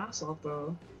working his ass off,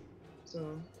 bro.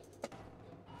 So.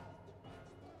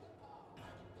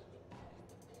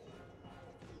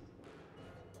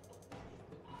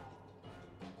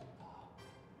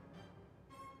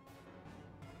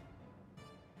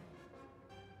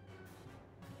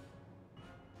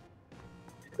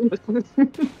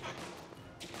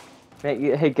 Hey,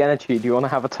 Genichi, do you want to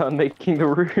have a turn making the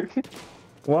room?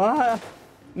 What?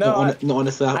 No, No,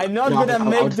 honestly, I'm not gonna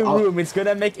make the room. It's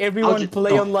gonna make everyone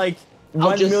play on like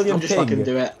 1 million I'll just ping. fucking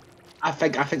do it. I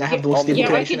think I have the most stable Yeah, I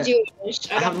connection. could do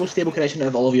it. I have the most stable connection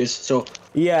of all of you. So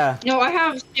Yeah. No, I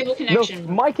have stable No,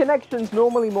 connection. my connection's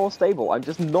normally more stable. I'm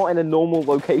just not in a normal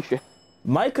location.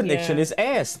 My connection Yeah. is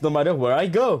ass, no matter where I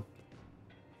go.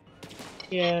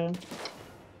 Yeah.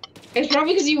 It's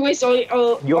probably because you waste all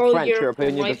You're all French, your your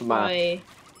opinion doesn't matter. Wi-Fi.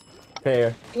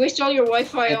 Fair. You waste all your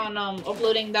Wi-Fi on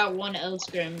uploading that one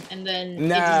Scrim, and then it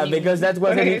Nah, doesn't because even that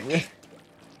wasn't work. even...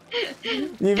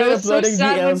 It Even was so uploading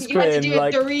sad the when you had to Scrim, do it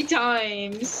like... 3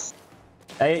 times.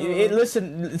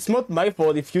 Listen, it's not my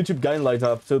fault if YouTube guidelines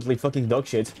are absolutely fucking dog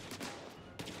shit.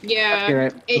 Yeah. okay,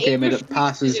 right. Okay, made it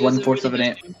passes was a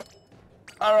 1478. really good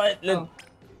Alright, Oh.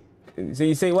 so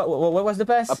you say what was the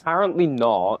pass? Apparently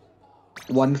not.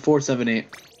 1478.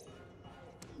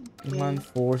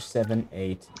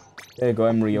 1478. There you go,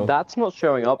 I'm real. That's not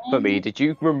showing up for me. Did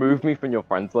you remove me from your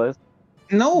friends list?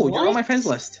 No, you're on What? my friends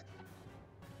list.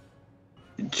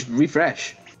 Just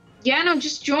refresh. Yeah, no,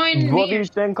 just join What me. do you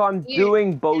think I'm Yeah,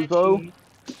 doing, bozo?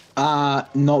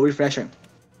 Not refreshing.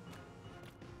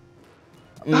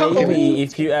 Maybe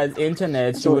if you add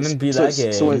internet, you wouldn't be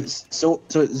lagging. So it's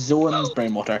Zone's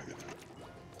Brinewater.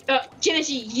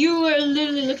 Genesee, you are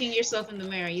literally looking at yourself in the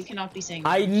mirror. You cannot be saying that.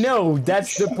 I know,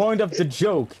 that's the point of the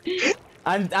joke.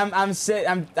 I'm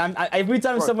every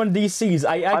time Right. someone DCs,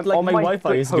 I act I'm like on my Wi-Fi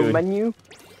Switch is home good. menu.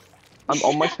 I'm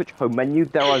on my Switch home menu.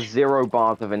 There are 0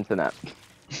 bars of internet.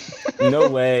 No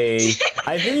way.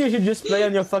 I think you should just play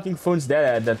on your fucking phone's data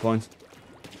at that point.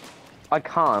 I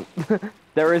can't.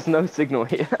 There is no signal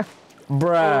here.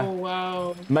 Bruh. Oh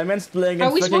wow. My man's playing How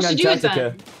in are we fucking supposed to do it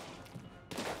Antarctica. then?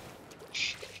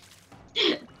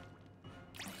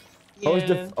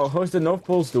 How's the North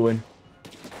Pole's doing?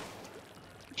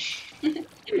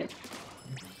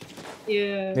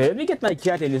 Yeah. Let me get my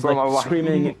cat in. He's Bro, like my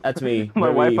screaming at me.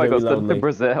 My very, Wi-Fi very goes to loudly.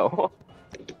 Brazil.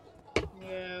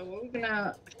 Yeah, what are we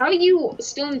gonna... How are you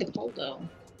still in the call though?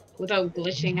 Without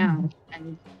glitching out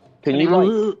and... Can you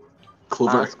like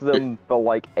Clover. ask them for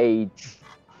like a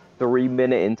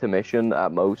 3-minute intermission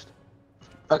at most?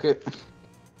 Okay.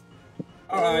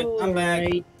 Alright, I'm back.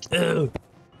 Alright.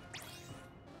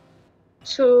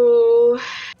 So...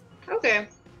 Okay.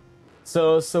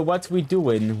 So what we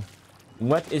doing?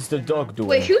 What is the dog doing?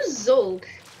 Wait, who's Zolk?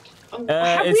 Have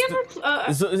we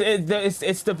ever... So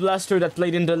it's the blaster that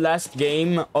played in the last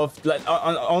game of like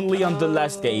only on the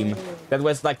last game. That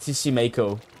was like TC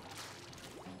Mako.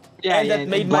 Yeah, And that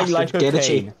made my life a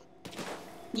pain.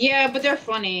 Yeah, but they're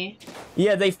funny.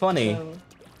 Yeah, they funny, So...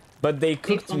 but they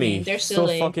cooked funny. me They're so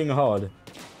silly. fucking hard.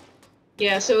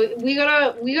 Yeah, so we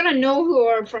gotta know who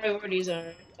our priorities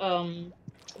are. Oh,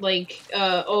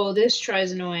 this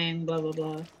tries annoying, blah blah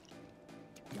blah.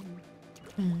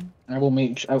 I will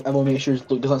make sure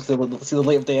Luke doesn't see the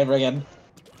light of day ever again.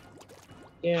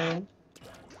 Yeah.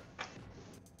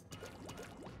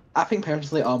 I think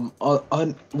personally,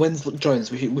 when Luke joins,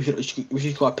 we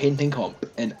should go a painting comp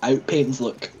and outpaints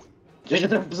Luke.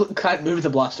 Luke can't move the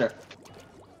blaster.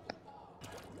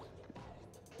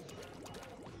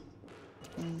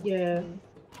 Yeah.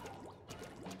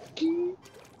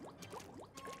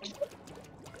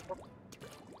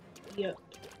 Yep.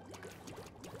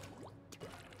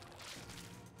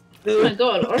 Oh my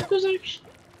god, Arco's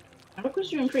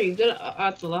doing pretty good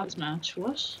at the last match.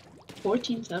 What?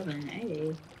 14-7,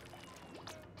 hey.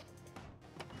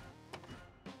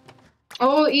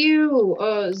 Oh, ew!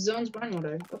 Zone's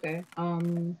Brinewater. Okay.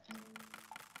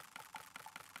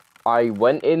 I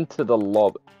went into the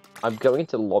lobby. I'm going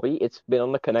into the lobby. It's been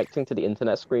on the connecting to the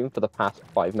internet screen for the past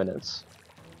 5 minutes.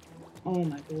 Oh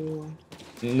my god.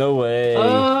 No way.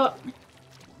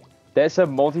 There's a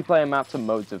multiplayer maps and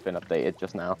modes have been updated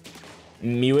just now.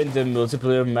 Me and the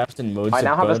multiplayer maps and modes. I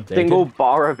now have a single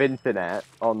bar of internet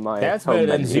on my That's home better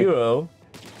than menu. 0.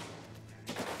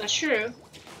 That's true.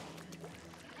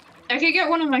 I could get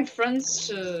one of my friends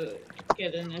to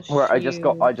get in if Where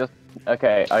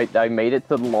okay, I made it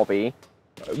to the lobby.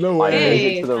 No I way.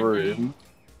 made it to the funny. room.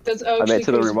 That's I made it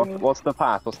to the room. actually What's the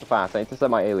path? What's the path? I need to set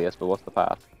my alias, but what's the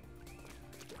path?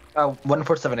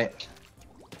 1478.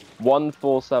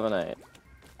 1478.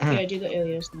 Yeah, do the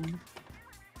alias now.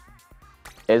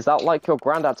 Is that like your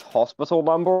granddad's hospital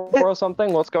number or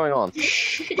something? What's going on?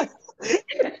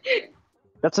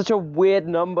 That's such a weird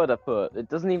number to put. It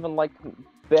doesn't even like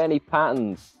bear any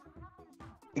patterns.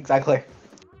 Exactly.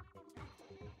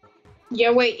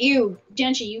 Yeah, wait,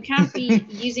 Denshi, you can't be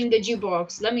using the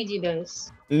jukebox. Let me do this.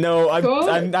 No, Go.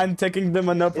 I'm taking the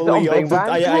monopoly on of Big it.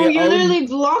 Bang? Oh, you're literally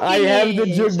blocking I have the it.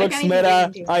 jukebox I can't even meta. get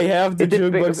into it. I have the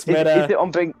jukebox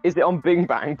meta. Is it on Bing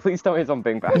Bang? Please tell me it's on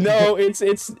Bing Bang. No,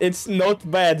 it's not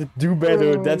bad. Do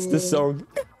better. That's the Oh. song.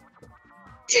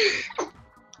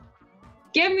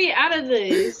 Get me out of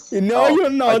this. No, you're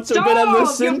not. You're gonna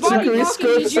listen Stop! to Your Chris body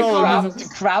blocking Scorch is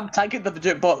Crab tagging the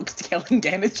jukebox, killing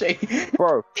energy.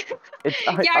 Bro, it's,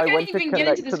 Yeah, I can't went to even get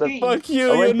connect into to the the. screen. Fuck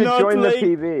you, I you're went to not join the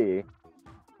playing. PB.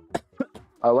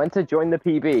 I went to join the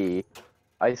PB.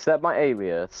 I set my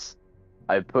alias.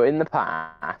 I put in the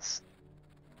pass.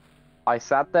 I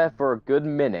sat there for a good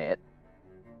minute,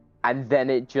 and then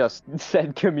it just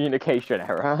said communication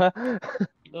error.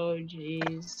 Oh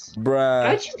jeez. Bruh.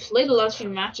 How'd you play the last few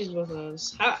matches with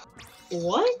us? How?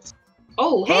 What?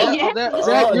 Oh, hey, Oh, yeah. there-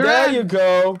 Oh, you're there in. you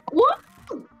go. What?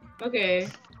 Okay.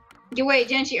 Yeah, wait,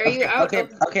 Janchi, are you out? Okay,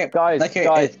 of... okay, Guys, okay,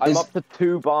 guys, I'm is- up to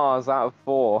 2 bars out of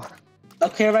 4.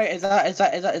 Okay, right. Is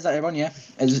that everyone? Yeah.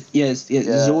 Yes. Yeah.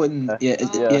 Yeah. Zone. Yeah.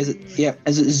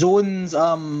 Is it zones?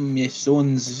 Yes.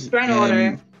 Zones.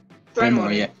 Brinewater.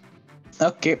 Brinewater. Yeah.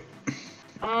 Okay.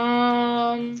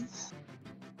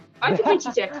 I can play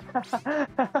T-Tech.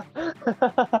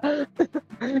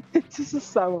 It's just a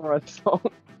samurai song.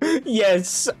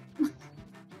 Yes.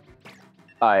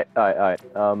 Alright.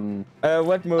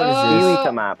 What mode is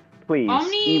Eeltail map, please.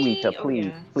 Omni- Eeltail, please,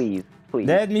 okay. please. this?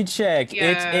 Let me check.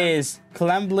 Yeah. It is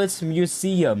Clamblitz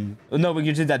Museum. Oh, no, we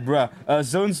did that, bruh.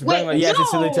 Zones. Wait, Brinewater. Yes,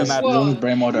 it's a no! little map. Whoa. Zones.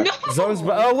 Brinewater. No! Zones.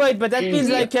 Oh wait, but that means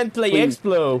I can't play Please.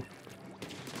 Explo.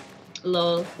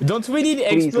 Lol. Don't we need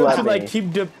Please Explo let to like me.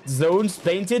 keep the zones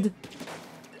painted?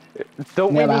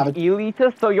 Don't we Yeah, need but-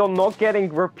 Eeltail so you're not getting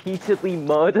repeatedly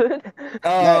murdered?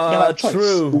 yeah, choice.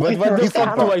 True. But what the You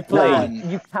fuck do I cannot play?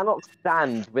 stand. You cannot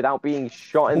stand without being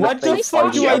shot in What the the face fuck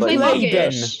by do the I other play guy.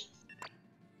 then? Buggish.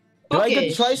 Do I get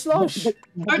Buggish. try slosh? Or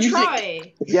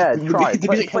try. Yeah, try. The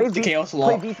Play music helps the chaos a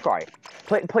lot. V-try.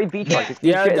 Play V-try.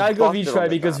 Yeah. Yeah, I go V-try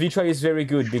because V-try is very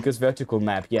good because vertical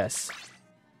map. Yes.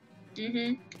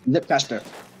 Lipcaster.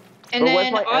 And But where's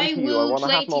then my I MPU? I will want to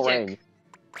play have more T-Tech. range.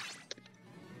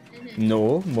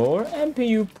 No more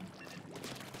MPU.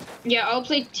 Yeah, I'll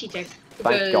play T-Tech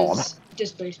Thank God. because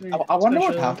displacement. I wonder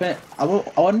what special. happened. I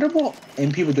wonder what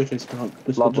MP would do to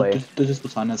this Lovely.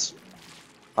 Splatanas.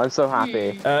 I'm so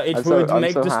happy. It I'm so- would I'm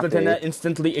make so the happy. Splatana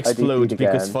instantly I explode defeat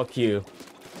because again. fuck you.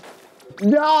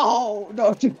 No,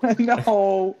 no,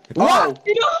 no. What?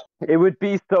 It would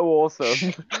be so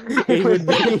awesome. It would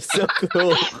be so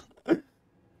cool.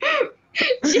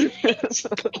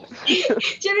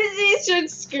 Genesee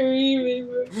starts screaming.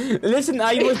 Bro. Listen,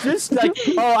 I was just like,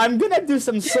 oh, I'm gonna do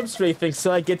some substrafing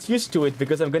so I get used to it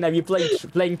because I'm gonna be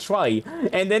playing try,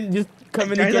 and then just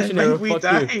communication error.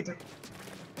 Fuck you.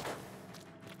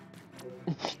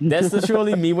 That's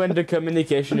literally me when the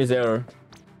communication is error.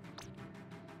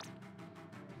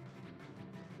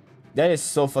 That is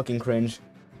so fucking cringe.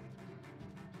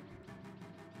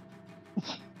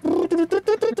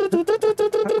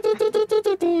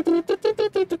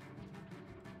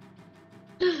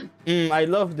 I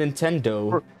love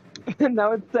Nintendo.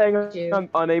 Now it's saying you. I'm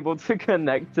unable to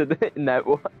connect to the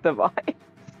network device.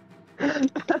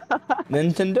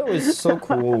 Nintendo is so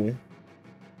cool.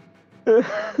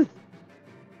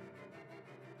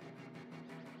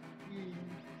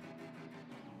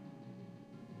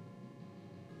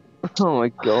 Oh my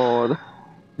god.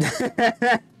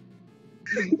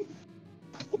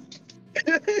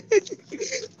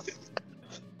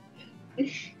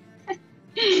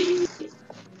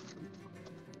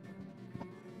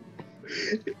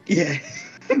 Yeah.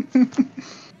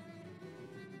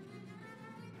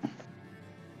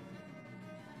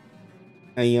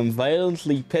 I am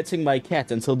violently petting my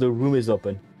cat until the room is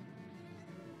open.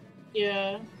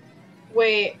 Yeah.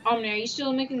 Wait, Omni, are you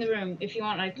still making the room? If you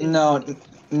want, I can. No,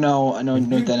 no,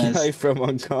 Guy Dennis. from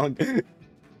Hong Kong.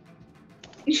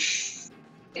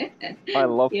 I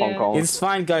love Yeah. Hong Kong. It's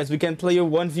fine, guys. We can play a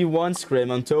 1v1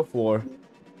 scrim on Turf War.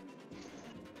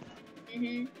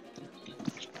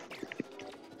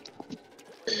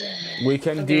 We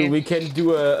can Okay.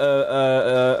 do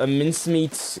a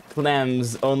mincemeat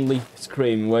clams only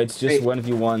scrim where it's just Wait.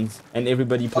 1v1s and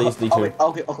everybody plays later.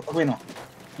 Okay, no.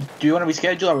 Do you want to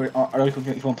reschedule or are you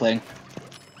keep on playing?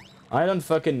 I don't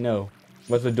fucking know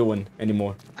what we're doing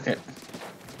anymore. Okay.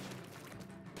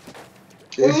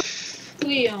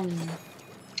 We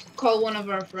call one of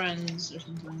our friends or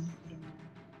something.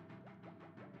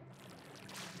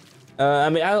 I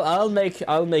mean, I'll make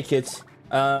it.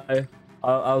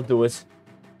 I'll do it.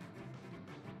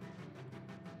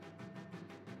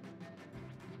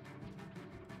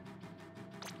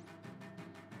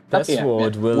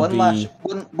 Password will one be.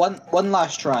 one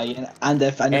last try, and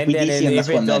if And we then DC on if this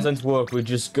it one, then doesn't work, we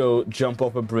just go jump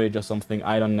off a bridge or something.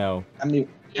 I don't know. and we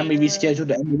reschedule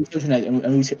it, and we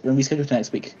reschedule to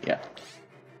next week. Yeah.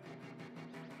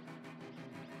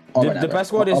 Or The whenever.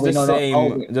 password is Or we the know- same.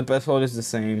 oh, The password is the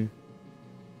same.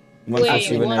 Wait, what?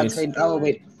 Actually,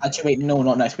 wait, no,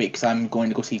 not next week, because I'm going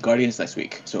to go see Guardians this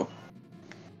week, so.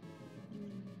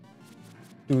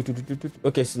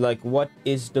 Okay, so like, what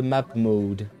is the map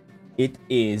mode? It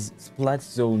is Splat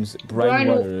Zones,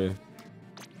 Brinewater.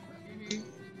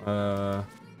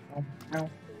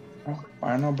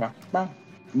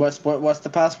 What's the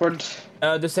password?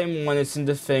 The same one. It's in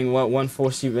the thing.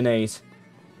 1478.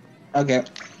 Okay.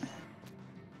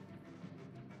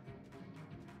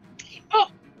 Oh,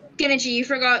 Kenichi, you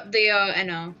forgot the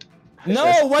NO.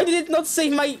 No, why did it not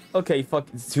save my? Okay, fuck.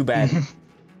 It's too bad.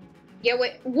 Yeah,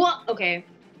 wait. What? Okay.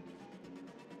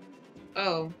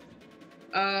 Oh.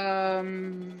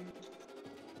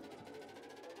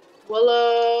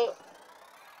 Well,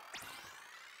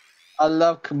 I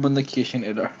love communication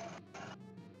error.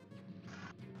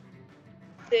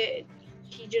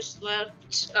 he just left.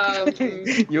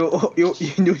 you know what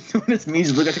it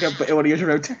means? Look at the what are you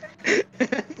out.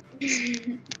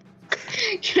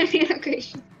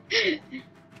 Communication.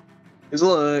 Just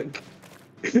look.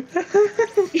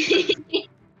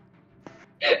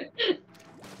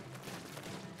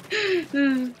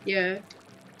 Yeah.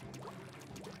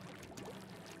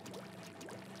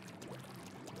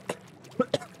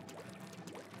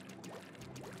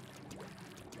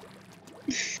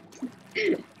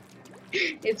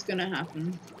 It's gonna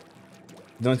happen.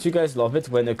 Don't you guys love it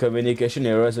when a communication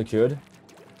error has occurred?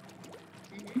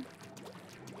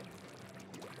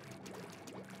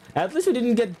 At least we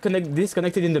didn't get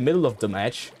disconnected in the middle of the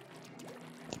match.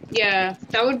 Yeah,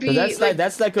 that would be. So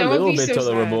that's like a little bit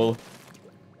tolerable. Sad.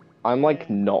 I'm like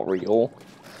not real.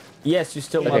 Yes, you're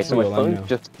still Okay, not so my real, I phone know.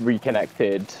 just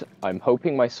reconnected. I'm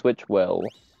hoping my Switch will.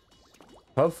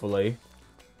 Hopefully.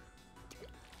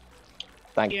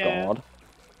 Thank Yeah. God.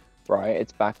 Right,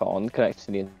 it's back on, connected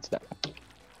to the internet.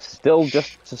 Still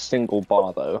just a single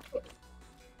bar though.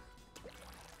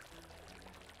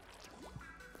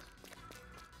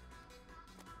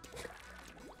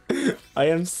 I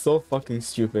am so fucking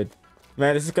stupid.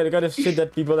 Man, this is the kind of shit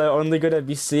that people are only gonna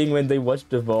be seeing when they watch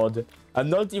the VOD. I'm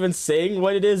not even saying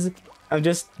what it is, I'm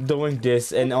just doing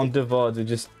this, and on the VOD, we're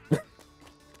just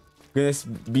gonna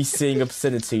be seeing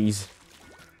obscenities.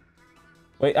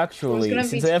 Wait, actually,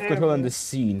 since I have control on the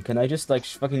scene, can I just like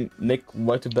fucking make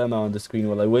White Obama on the screen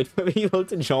while I wait for people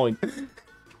to join?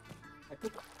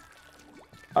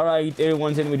 Alright,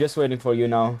 everyone's in, we're just waiting for you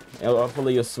now.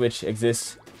 Hopefully your Switch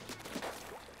exists.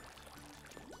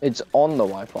 It's on the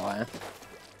Wi-Fi.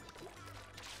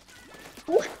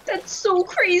 What? That's so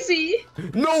crazy.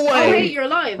 No way! Oh, hey, you're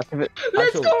alive. Let's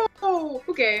Actually- go.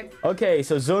 Okay. Okay,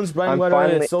 so Zones, I'm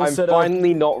Brinewater, it's all set up.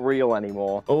 finally not real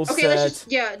anymore. All Okay, set. let's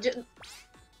just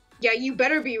yeah, you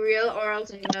better be real, or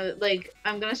else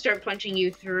I'm gonna start punching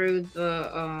you through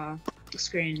the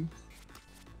screen.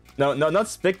 No, not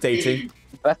spectating.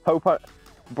 Best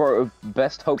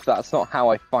hope that's not how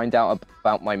I find out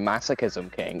about my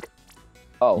masochism king.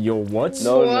 Oh. Yo, what?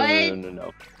 No.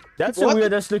 That's What? a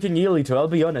weirdest looking Eeltail, I'll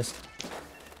be honest.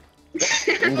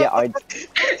 Yeah,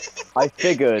 I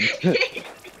figured.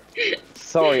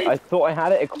 Sorry, I thought I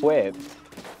had it equipped.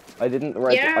 I didn't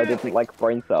like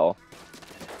brain cell.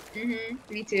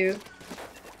 Me too.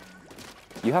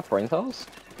 You have brain cells?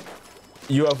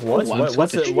 You have what? Oh,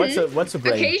 What's a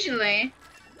brain? Occasionally.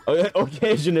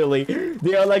 Occasionally.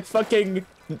 They are like fucking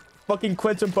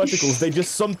quantum particles. They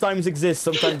just sometimes exist,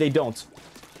 sometimes they don't.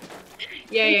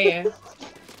 Yeah.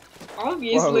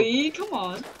 Obviously, come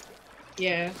on.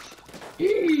 Yeah.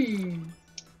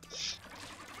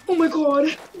 Oh my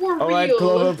god, we're Alright, real.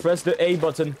 Clover, press the A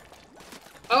button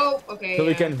Oh, okay. so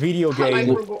we can video I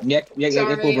game. forgot. Yeah,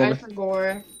 Sorry, I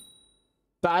forgot.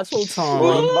 Battle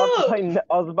I time.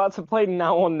 was about to play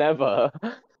Now or Never.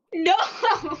 No.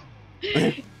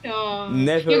 No.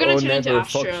 Never You're gonna or turn into never.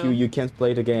 Fuck Astro. you can't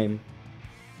play the game.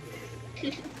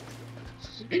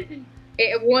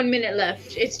 1 minute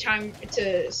left. It's time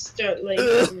to start like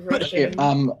rushing.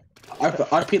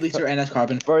 RP Lisa NS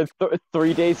Carbon. For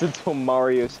 3 days until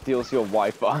Mario steals your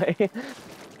Wi-Fi.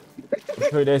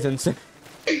 3 days until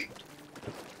 3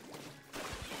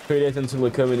 days until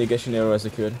the communication error has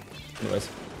occurred. Anyways.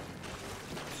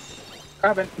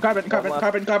 Carbon.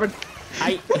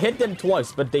 I hit them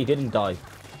twice, but they didn't die.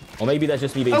 Or maybe that's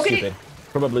just me being Okay. stupid.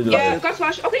 Probably the Yeah, latter. got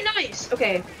flash. Okay, nice.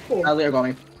 Okay, cool. They're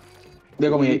going. They're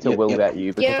going. Later will get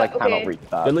you because Yeah, I cannot okay. reach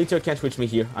The that. leader can't reach me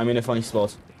here. I'm in a funny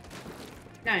spot.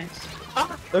 Nice.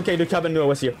 Okay, the cabin knew I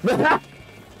was here.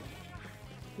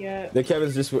 Yeah. The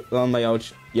cabin's just on my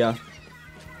ouch. Yeah.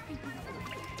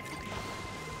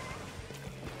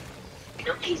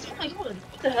 Nice. Oh my god.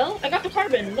 What the hell? I got the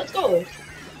carbon. Let's go.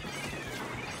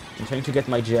 I'm trying to get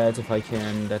my jet if I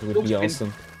can. That would be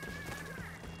awesome.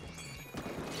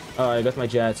 Alright, I got my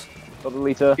jet. Got the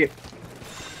leader. Yeah.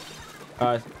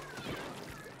 Alright.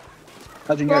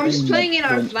 How'd you Bro, I'm get just in playing in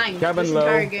our the- flank Cabin this low.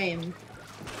 entire game.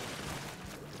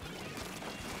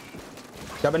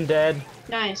 Cabin dead.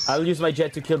 Nice. I'll use my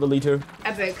jet to kill the leader.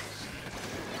 Epic.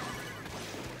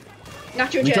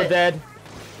 Not your Leader jet. dead.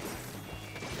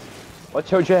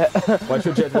 Watch your jet. Watch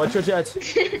your jet, watch your jet.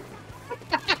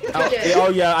 Oh, Jet. oh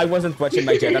yeah, I wasn't watching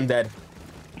my jet, I'm dead.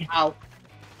 Ow.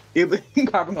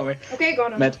 Carbon coming. Okay,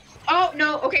 got him. Mid. Oh,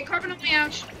 no. Okay, carbon on my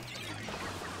ouch.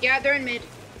 Yeah, they're in mid.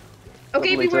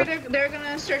 Okay, Later. beware, they're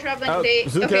gonna start traveling. Oh,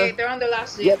 Zuka. Okay, they're on their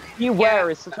last zoom. Yep, beware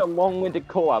Yeah. is such a long-winded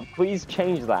call-out. Please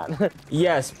change that.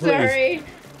 Yes, please. Sorry.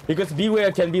 Because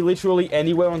beware can be literally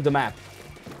anywhere on the map.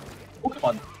 Oh, come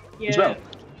on. Yeah. As well.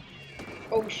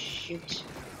 Oh, shoot.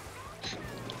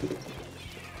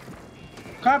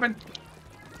 Carbon.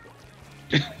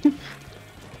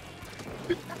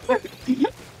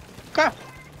 Car-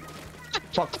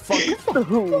 Fuck,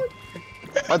 fuck.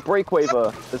 My break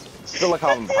waiver is still a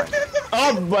carbon behind.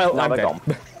 Oh, well, Now I'm they're dead.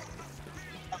 gone.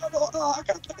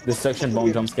 This section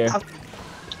bone jump scare.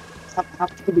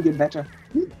 Have to begin better.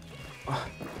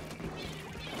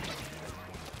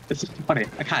 This is funny.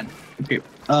 I can't. Okay.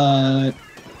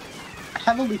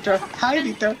 Have a liter. Hi,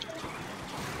 liter.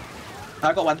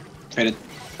 I got one. Traded.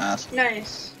 Ass.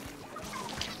 Nice.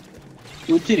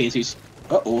 Oopsie daisies.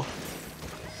 Uh-oh.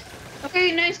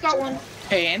 Okay, nice, got one.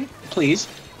 Pain, please.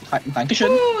 Thank you, should.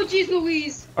 Oh, jeez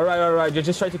Louise. Alright,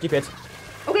 just try to keep it.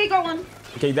 Okay, got one.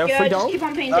 Okay, they're Yeah, free just down. keep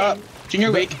on painting.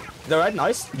 Junior weak. Alright,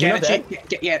 nice. You're Get not it,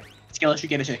 dead. yeah. Skill issue,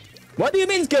 get it. What do you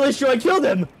mean, skill issue? I killed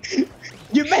him!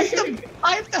 You missed him!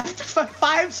 For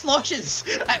 5 sloshes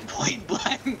at point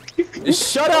blank.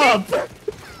 Shut up!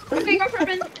 Okay, got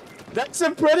carbon. That's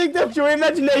a product of your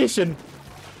imagination.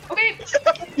 Okay.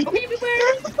 Okay,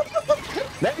 beware.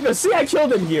 There you go. See, I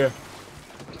killed him here.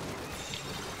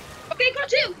 Okay, got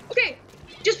two. Okay.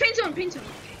 Just paint zone, paint zone.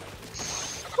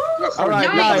 Alright,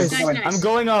 Nice, nice. nice. I'm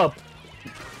going up.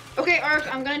 Okay,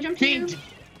 Ark, I'm gonna jump to you. Paint.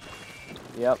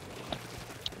 Yep.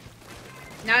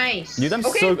 Nice. Dude, I'm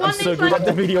okay, so one good flank. at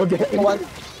the video game. One.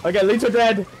 Okay, Leech are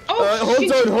dead. Oh, Hold shit.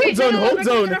 zone, Okay, hold zone, no, hold no,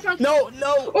 zone. no, no, no, no.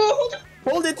 No. Oh, hold on.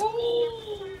 Hold it.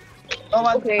 Oh. Oh,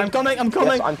 one. Okay. I'm coming.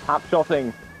 Yes, I'm tap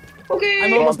shotting. Okay.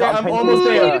 I'm almost there. I'm almost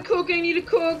I need there. to cook. I need to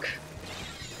cook.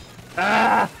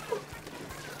 Ah.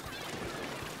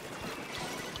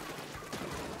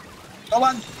 Oh,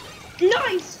 one.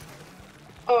 Nice.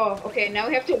 Oh, okay. Now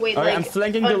we have to wait. Alright, like, I'm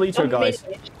flanking the leader, guys.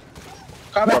 minute.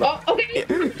 Carbon. Oh, okay.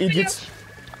 Idiots.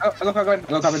 Go carbon.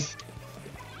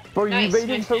 Bro, Nice, you made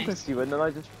him nice, focus you and then I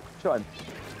just shot him.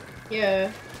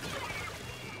 Yeah.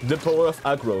 The power of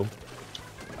aggro.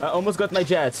 I almost got my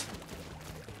jet.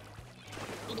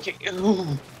 Okay. Ooh.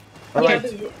 Alright,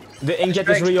 Yeah. the inkjet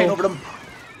is Paint real. over them.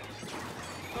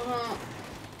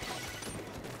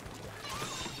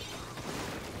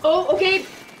 Oh, okay.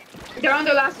 They're on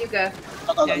their last Yuka.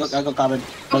 I got carbon.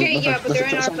 Okay, yeah, but they're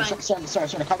in our flank. Sorry,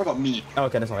 carbon got me.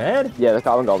 Okay, that's my head. Yeah, the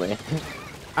carbon got me.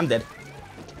 I'm dead.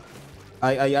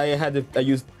 I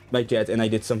used my jet and I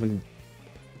did something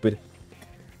good.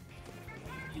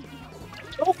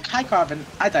 Oh, hi, carbon.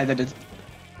 I died, I did.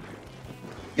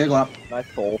 Gotta go up. Nice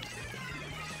pull.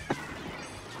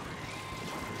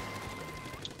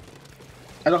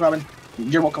 I got carbon.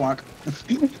 You're welcome, Mark.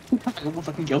 I will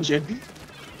fucking kill you.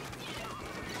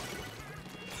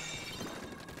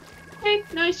 Okay,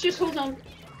 nice. Just hold on.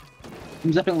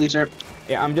 I'm zipping leader.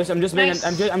 Yeah, I'm just being Nice.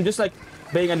 I'm just like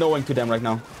being annoying to them right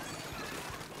now.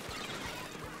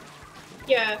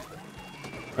 Yeah.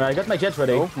 Alright, I got my jet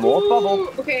ready. Oh, more bubble. Ooh,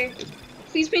 okay.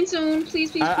 Please paint zone.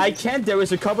 Please, please. I please. can't. There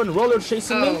is a carbon roller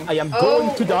chasing me. Oh. I am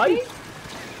going to die.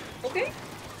 Okay. Okay.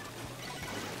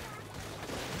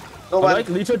 Go one. Alright,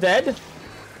 leader dead.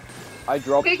 I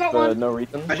dropped Okay, got for one. no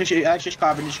reason. I just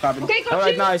carbon. Okay, got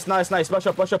Alright, two. nice. Push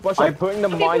up. I'm putting the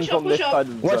Okay, mines push up, on this push up. side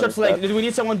of the Watch zone out flank. instead. Do we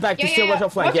need someone back Yeah, to still yeah, watch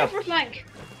out flank? Watch Yeah. out for flank.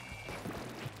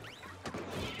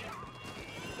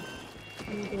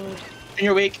 In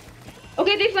your wake.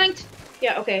 Okay, they flanked.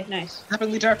 Yeah. Okay. Nice.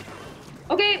 Zipping leader.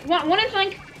 Okay, one in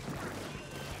flank.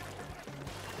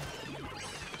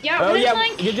 Yeah, Oh one in yeah,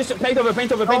 flank. you just paint over.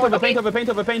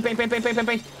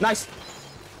 Nice.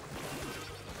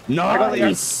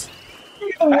 Nice.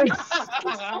 Oh my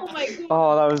god.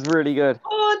 Oh, that was really good.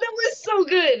 Oh, that was so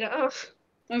good. Oh.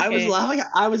 Okay.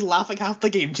 I was laughing half the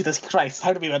game. Jesus Christ,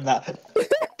 how did we win that?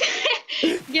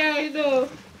 Yeah, I know.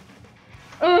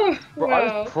 Oh, Bro, I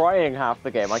wow. was crying half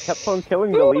the game. I kept on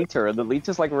killing the leader, and the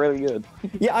leader's like really good.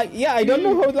 Yeah, I don't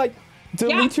know how like the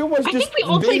Yeah, leader was I just think we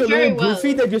all being a played very little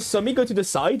goofy. well. They just saw me go to the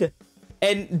side,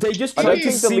 and they just I don't tried to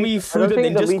think the see me leader- through I the don't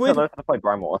think ninja the leader squid. knows how to play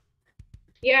Brinewater.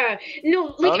 Yeah. No,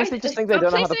 I like honestly just think they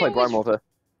don't know how to play Brinewater.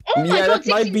 Oh my Yeah, god, that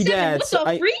might be 16-7, that. What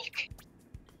the freak?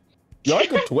 You're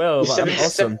like a 12. I'm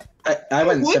awesome. I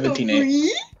went What the 17-8.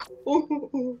 freak?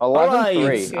 11-3. Alright, I'm happy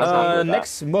with that.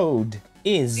 next mode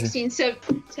is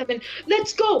 16-7.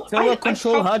 Let's go! Tower I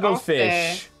Control fucked off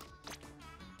there. Hagglefish.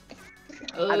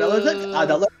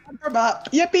 Another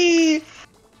map. Yippee!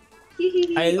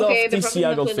 I love Okay, they're TC probably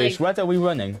gonna play, Hagglefish. What are we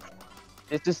running?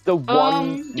 This is the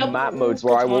one double map mode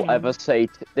where I will autonomy. ever say.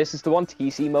 This is the one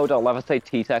TC mode I'll ever say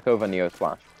T-Tech over Neo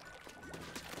Splash.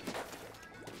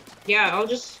 Yeah, I'll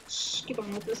just skip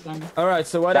on with this then. Alright,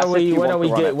 so what That's are if we you want to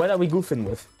run it. what are we goofing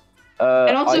with?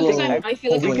 And also, I because think I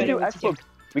feel like we I'm could do better with explode.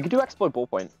 We could do explode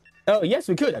ballpoint Oh yes,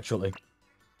 we could actually.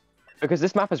 because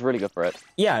this map is really good for it.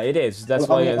 Yeah, it is. That's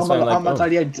why it's I'm like not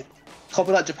idea.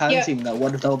 Copy that Japan Yeah. team that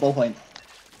won the double ballpoint.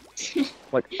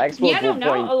 Like explode Yeah, no,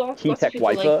 now a ballpoint, lot of T-Tech people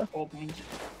wiper. like ballpoint.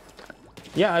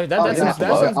 yeah, that Oh,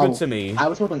 sounds good to me. I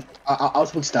was hoping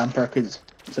Stamper because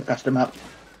it's a custom map.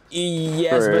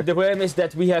 Yes, True. but the problem is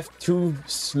that we have two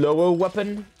slower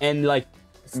weapon, and like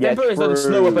Stamper is not a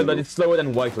slow true. weapon, but it's slower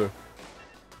than Wiper.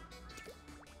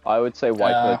 I would say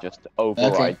wiper just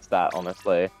overrides okay. that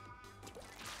honestly.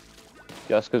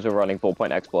 Just because we're running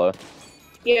ballpoint explode.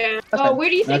 Yeah. Okay. Where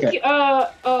do you think, Okay.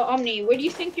 Omni? Where do you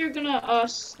think you're gonna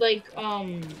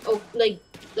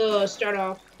start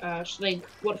off? Like,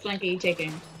 what flank are you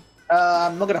taking?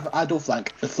 I'm not gonna. I don't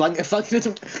flank. The flank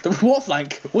the what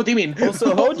flank? What do you mean?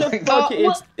 Also, how What the flank? fuck is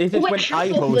what- it when what I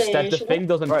host that the Hagglefish? thing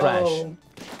doesn't Right. crash? Oh.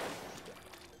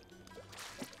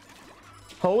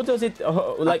 How does it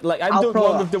like I'm I'll the pro-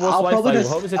 one with the worst I'll probably Wi-Fi? just-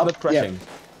 How is it I'll- not crashing?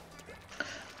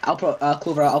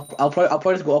 Clover. I'll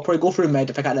probably go through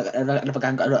mid if I can.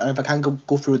 If I can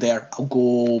go through there, I'll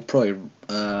go probably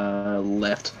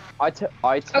left.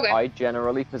 I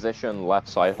generally position left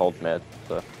side hold mid.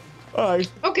 So.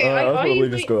 Alright. Okay, I'll probably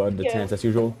usually- just go on the yeah. 10s as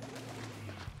usual.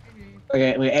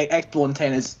 Okay, wait. X-Blow on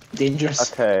 10 is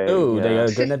dangerous. Okay. Oh, yeah. they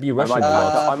are gonna be I rushing might,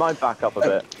 us. I might back up a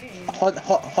bit.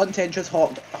 Hunt entries,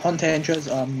 hunt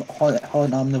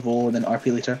Navo, and then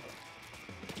RP later.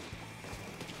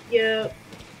 Yeah.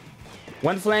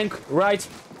 One flank, right.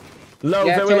 Low,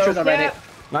 Yeah, very Tetris low. already. Yeah.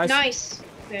 Nice. Nice.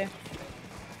 Okay.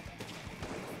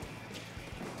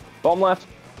 Bottom left.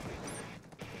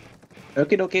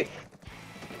 Okay.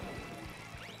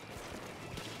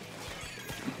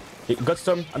 Got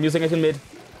some. I'm using it in mid.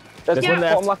 There's There's one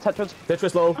one bottom left. left Tetris.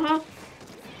 Tetris low. Uh huh.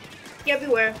 Yeah,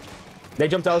 beware. They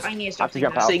jumped out. I need to stop Have to saying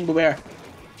jump that. out. Saying beware.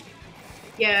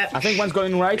 Yeah. I think one's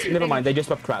going right. Never mind. They just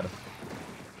swapped crab.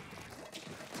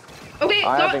 Okay,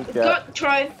 I got, haven't got,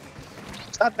 try.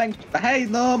 Stop thing. Hey,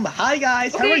 hi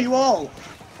guys. How Okay. are you all?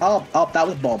 Oh, that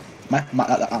was Bob.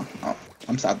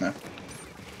 I'm sad now.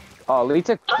 Oh,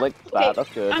 Lita clicked Okay, that. That's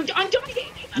good. I'm dying.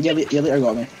 Yeah, later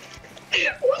got me.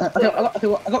 What Okay,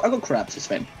 the? I got crabs. It's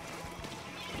fine.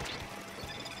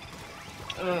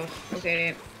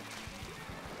 Okay.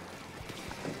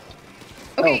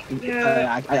 Okay, Oh,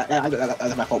 yeah.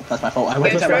 that's my fault. That's my fault. I Okay,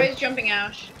 went to try is jumping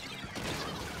out.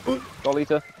 Go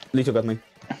Lita. Lito got me.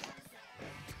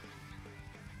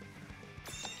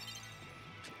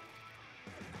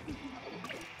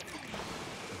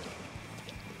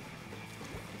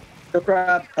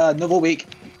 crab. Novel week.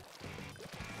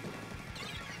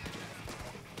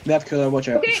 They have cooler. Watch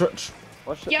out. Okay.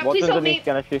 What's Yeah, what's please help underneath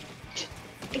me. Ganashi?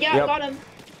 Yeah, Yep. I got him.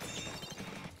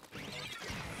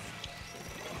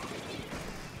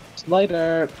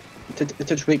 Slider.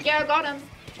 Touch week. Yeah, I got him.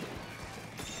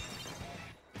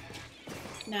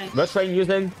 Nice. Red train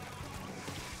using.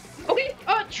 Okay,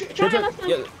 try Lito- last one.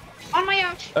 yeah. On my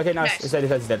ouch. Okay, nice. It's dead.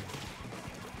 It's dead.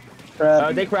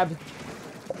 Crab. They grabbed.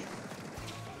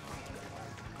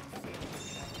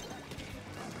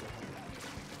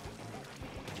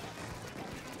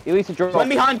 Elisa drop. One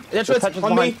behind. That's The right. touch is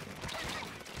On behind. me.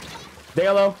 They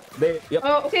are low. They. Yep.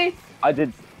 Oh, okay. I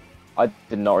did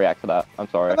not react to that. I'm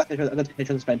sorry. I got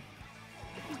the spin.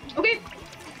 Okay.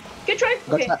 Good try.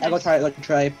 Okay. I got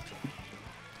try.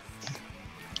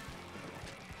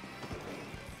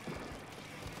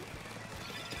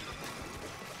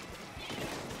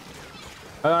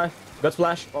 Alright. Got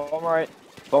splash. Bottom right.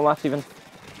 Bottom left even.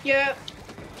 Yeah.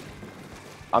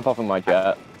 I'm popping my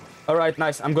jet. Alright,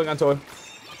 nice. I'm going on tour.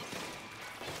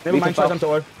 Never We mind, can try on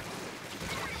tour.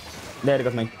 There, they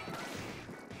got me.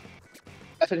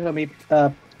 That's what me.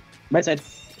 Right side.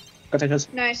 Got touches.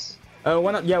 Nice.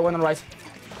 One on right.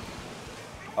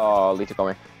 Oh, Lita got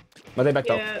me. But they backed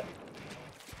up. Yeah.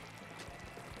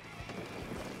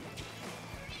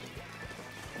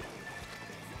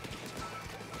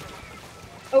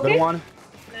 Got Okay. one.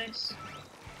 Nice.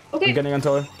 I'm Okay. getting on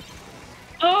tour.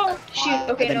 Oh shoot.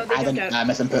 Okay, no, they jumped out. I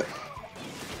misinput.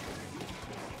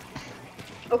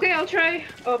 Okay, I'll try.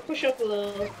 Push up a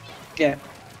little. Yeah.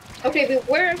 Okay,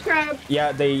 beware of crab.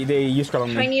 Yeah, they use crab on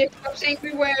me. Tiniest crabs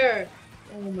everywhere.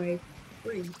 Oh my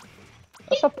freak.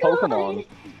 That's a Pokemon.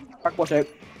 Back, watch out.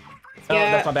 Oh,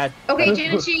 Yeah. that's not bad. Okay,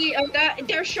 Jinichi,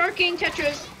 they're sharking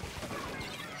Tetris.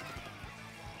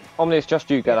 Omni, it's just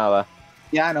you. Get out of there.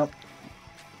 Yeah, I know.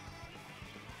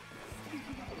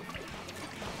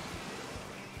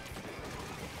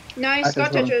 Nice,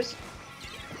 got well. Tetris.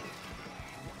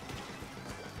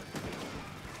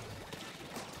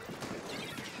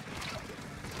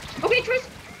 Okay, try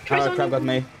Oh, something. crab got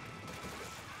me.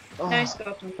 Nice,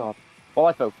 got him. God.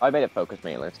 Well, I made it focus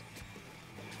me at least.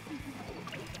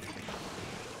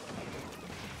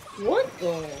 What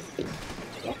the?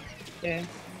 Okay.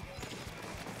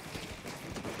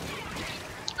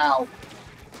 Ow.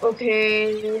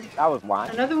 Okay. That was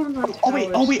whack. Another one on Oh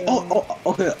wait,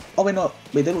 okay. Oh wait, no.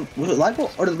 Wait, was it live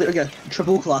or did it again?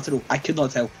 Triple collateral. I could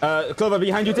not tell. Clover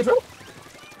behind you, Tifa.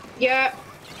 Yeah.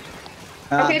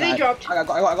 Okay, they dropped. I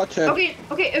got two. Okay.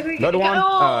 Got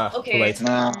one. Okay. Wait.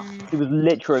 Nah. He was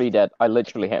literally dead. I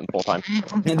literally hit him 4 times.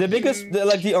 And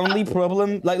the only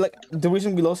problem, like the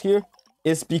reason we lost here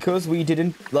is because we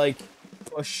didn't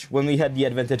push when we had the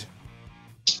advantage.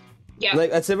 Yeah.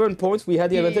 Like at several points we had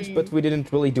the advantage, but we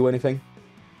didn't really do anything.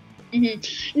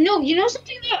 No, you know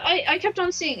something that I kept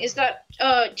on seeing is that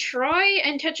Try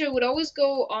and Tetra would always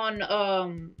go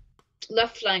on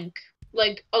left flank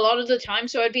like a lot of the time,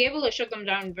 so I'd be able to shut them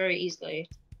down very easily.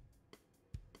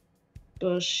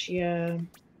 But yeah.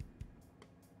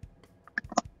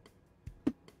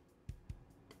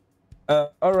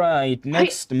 Alright,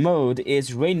 next mode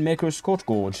is Rainmaker Scorch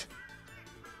Gorge.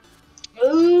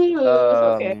 Ooh,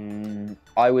 okay.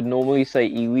 I would normally say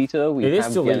Eeltail. We It is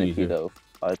have still Geneki Eeltail.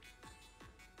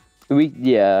 though.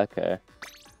 Yeah, okay.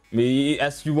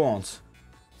 As you want.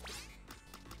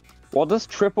 What does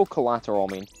triple collateral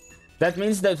mean? That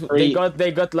means that Three.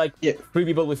 they got like Yeah. 3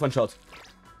 people with 1 shot.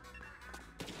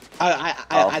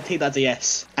 I take that as a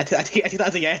yes. I take that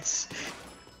as a yes.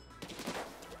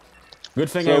 Good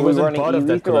thing So I are we wasn't running part of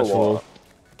that Eeltail or collateral. what?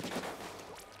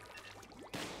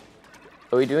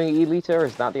 Are we doing Eeltail?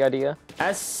 Is that the idea?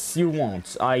 As you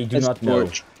want. I do It's not know.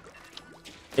 Scorch.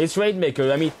 It's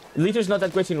Rainmaker. I mean, Leader's not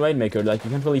that great in Rainmaker. Like,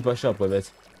 you can't really push up with it.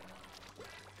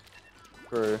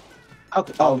 True.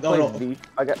 Okay. I'll Oh play no. V.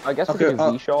 I guess we Okay. can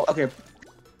do V-shot. Okay.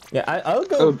 Yeah, I'll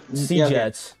go Oh, C-Jet. yeah,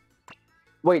 okay.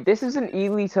 Wait, this is an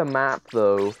Eeltail map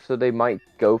though, so they might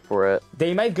go for it.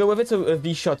 They might go with it, so a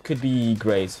V-shot could be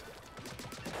great.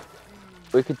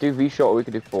 We could do V-shot or we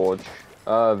could do Forge.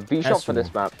 V-shot That's for this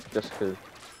true. map, just because.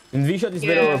 And V-shot is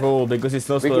Yeah. better overall because it's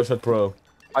not We Slow could- Shot Pro.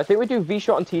 I think we do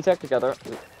V-shot and T-Tech together.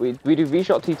 We do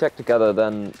V-shot, T-Tech together,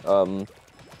 then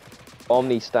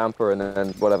Omni Stamper and then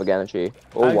whatever Energy.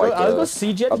 Or I'll go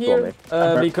C-Jet up to here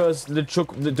me. because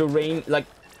the rain, like,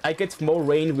 I get more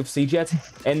rain with C-Jet,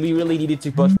 and we really needed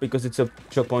to push because it's a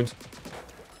choke point.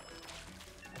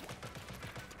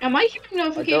 Am I hearing I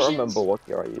notifications? don't remember what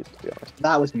gear I used, to be honest.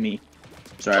 That was me.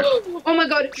 Sorry. Oh my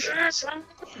god.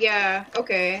 Yeah,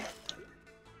 okay.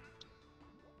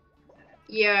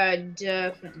 Yeah,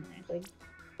 definitely.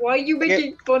 Why are you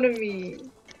making fun of me?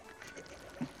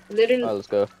 Literally, Alright, let's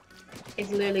go. it's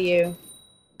literally you.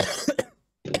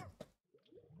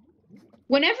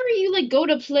 Whenever you like go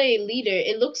to play leader,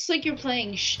 it looks like you're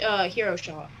playing hero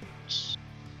shot.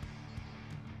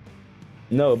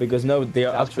 No, because they are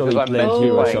That's actually because I'm playing meant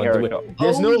Hero to play Shot. Hero Shot.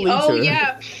 There's no leader. Oh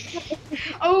yeah.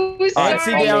 Oh, sorry. Alright,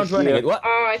 see, they aren't running it. What?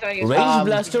 Oh, I thought you. Range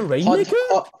Blaster Rainmaker?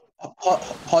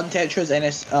 Hon Tetris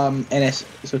NS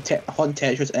so Hon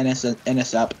Tetris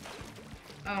NS up.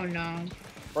 Oh no.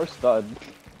 First stud.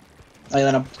 And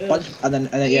then a bunch and then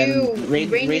yeah, Ew,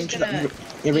 range range is gonna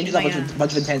ranges eat a my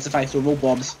bunch of intensify, so roll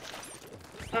bombs.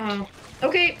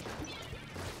 Okay.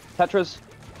 Tetris.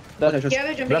 Tetris. Yeah,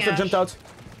 they're jumping Blaster out. jumped out.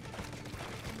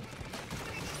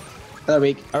 Other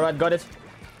week. Alright, got it.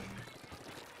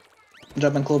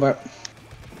 Jumping Clover.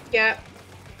 Yeah.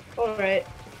 All right.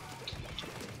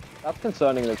 That's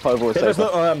concerning that Clover was Tetris, safer.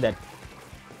 oh, I'm dead.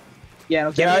 Yeah,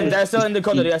 no, Yeah, they're still in the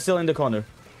corner. They're still in the corner.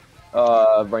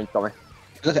 Range coming.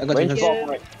 I got Range Tetris. is off,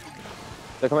 right.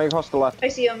 They're coming across the left. I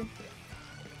see him.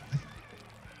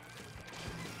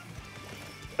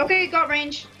 Okay, got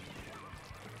range.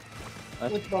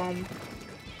 Nice. With bomb.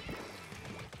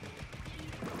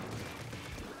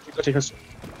 Got Tetris.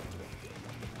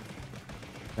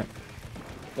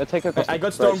 Yeah, take across I the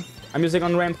got Storm. bridge. I'm using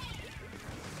on ramp.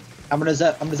 I'm gonna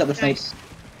zip with snipes. Nice.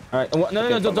 Alright, no,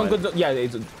 Okay, don't fine. go. Yeah,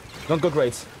 don't go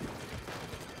great.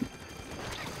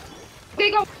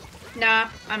 Okay, go. Nah,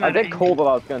 I'm I out. did call that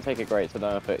I was going to take it great, so I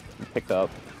don't know if it picked up.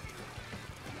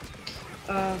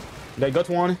 They got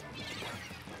one.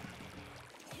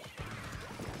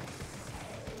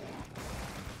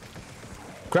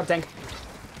 Crab tank.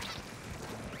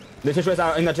 The Tetras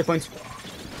are in that checkpoint.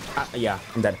 Yeah,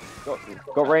 I'm dead.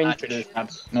 Got range.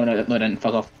 No, didn't.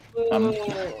 Fuck off.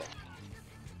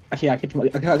 Actually, I keep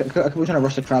trying to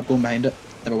rush the crab going behind it.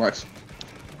 Never works.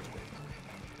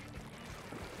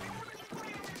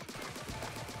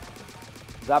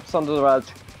 Zaps under the edge.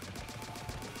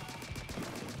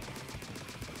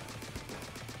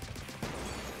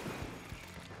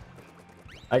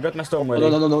 I got my storm ready.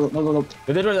 No.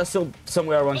 The Tetras are still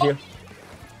somewhere around here.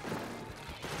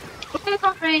 Okay,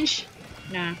 got range.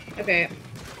 Nah. Okay.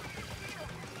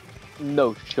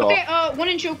 No shot. Okay. One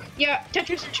in choke. Yeah,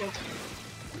 Tetris in choke.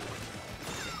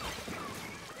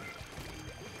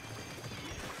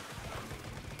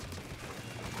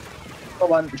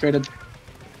 One traded.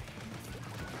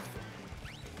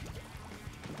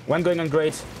 One going on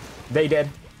great. They dead.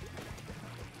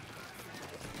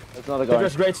 There's another guy.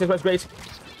 It was great.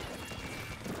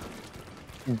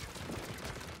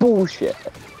 Bullshit.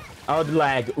 Oh, the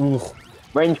lag. Ooh.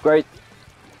 Range great.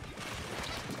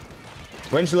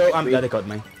 Range low. I'm dead. They got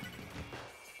me.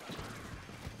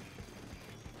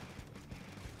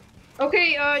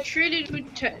 Okay, traded with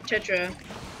Tetra.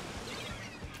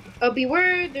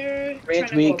 Beware, they're trying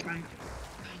to weak. go around.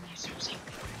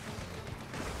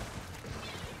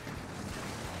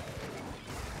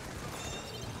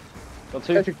 Got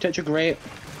two. Tetra great.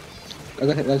 I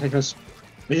got Tetras.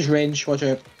 We just range. Watch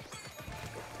out.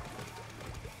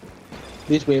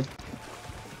 Please wave.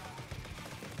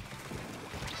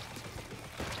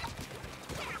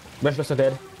 Breakfast are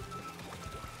dead.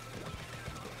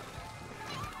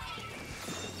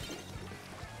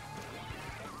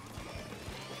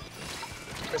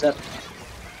 Where's that?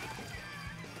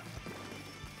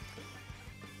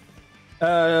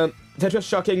 Tetris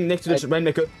shocking next to the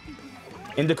Rainmaker.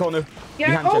 In the corner.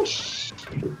 Yeah, Behind oh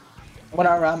Tet. One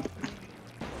hour ramp.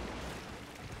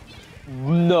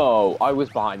 No, I was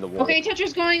behind the wall. Okay,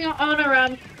 Tetra's going on a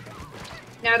ramp.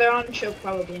 Now they're on choke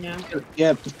probably now.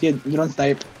 Yeah, you don't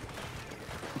snipe.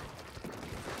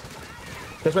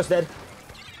 Tetris dead.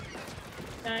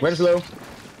 Nice. Range low.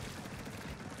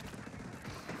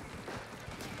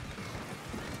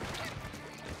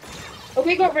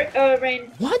 Okay, got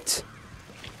rain. What?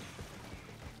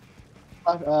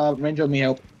 Range on me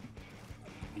help.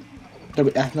 No,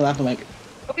 left the mic.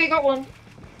 Okay, got one.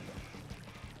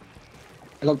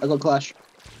 I got clash.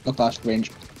 Got clash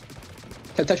range.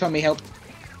 Touch on me help.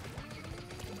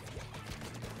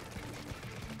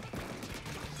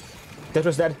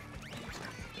 Tetris dead.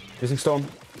 Using storm.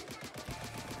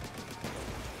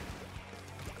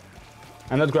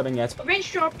 I'm not grabbing yet. Range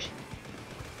dropped.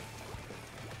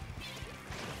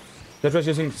 Tetris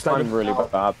using slider. I'm really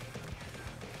bad.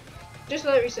 Just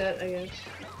let it reset, I guess.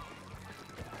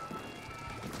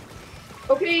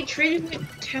 Okay, traded with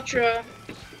Tetra.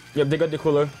 Yep, they got the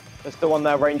cooler. There's still one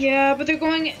there, range. Yeah, but they're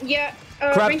going. Yeah,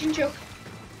 Crap. range and choke.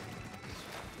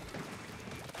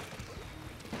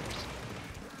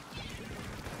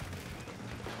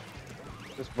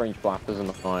 This range blast is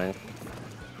annoying.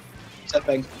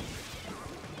 Stepping.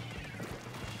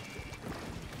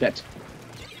 Dead.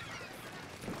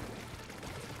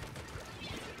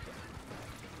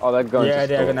 Oh, they're going Yeah, to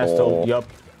they're gonna still. store. Yup.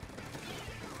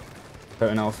 Fair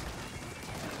enough.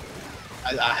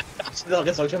 I still like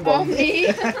a suction Oh, bomb. me.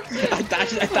 I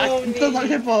dashed Oh, into the me.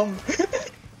 suction bomb.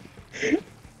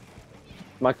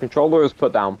 My controller is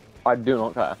put down. I do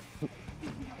not care.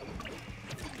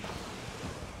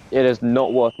 It is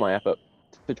not worth my effort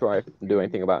to try and do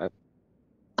anything about it.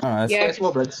 Alright. Yeah.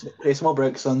 Play small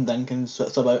bricks and then can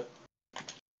sub out.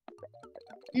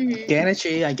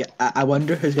 Genichi, I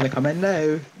wonder who's gonna come in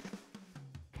now.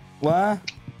 What?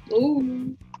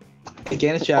 Ooh.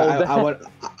 Genichi, Oh,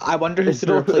 I wonder who's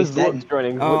gonna replace Den.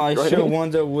 joining. Oh, I Look's sure joining.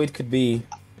 wonder who it could be.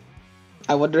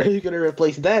 I wonder who's gonna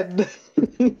replace Den.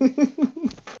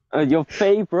 Your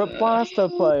favorite blaster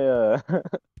player.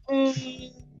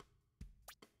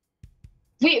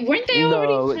 Wait, weren't they No,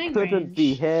 already it playing couldn't range?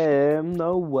 be him.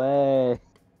 No way.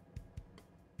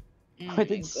 Oh I my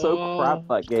did so God. crap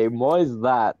that game. Why is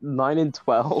that? 9 and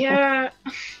 12. Yeah.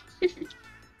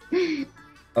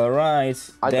 Alright.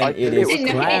 I Then think it it is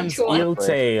was Clam's Clam's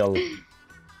Eeltail.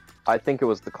 I think it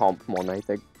was the comp more than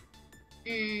anything.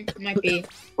 Might be.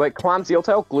 Wait, Clam's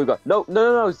Eeltail? Gluga. No.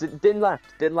 Din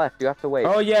left. Din left. You have to wait.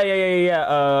 Oh,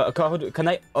 yeah. Can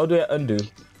I. How do I undo?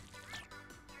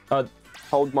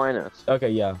 Hold minus. Okay,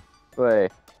 yeah.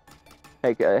 Wait.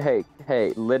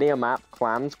 Hey. Linear map,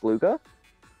 Clams, Gluga?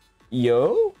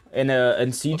 Yo? In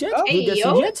CJet? Hey, Luga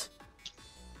yo. CJet?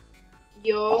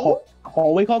 Yo.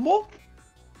 Hallway combo?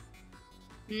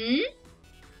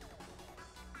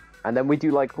 And then we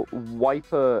do like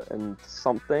wiper and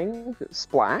something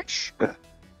splash.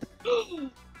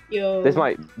 Yo.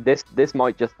 This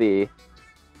might just be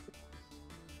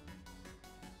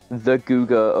the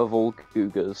Googa of all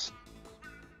Googas.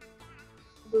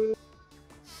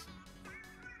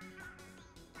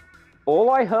 All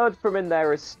I heard from in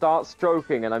there is start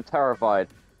stroking, and I'm terrified.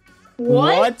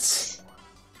 What?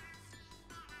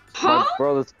 Huh?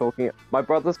 My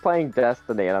brother's playing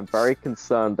Destiny, and I'm very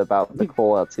concerned about the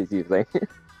callouts he's using.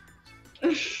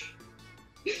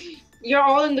 You're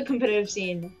all in the competitive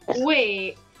scene.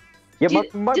 Wait. Yeah,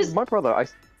 my brother.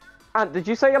 And did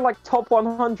you say you're like top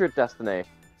 100 Destiny?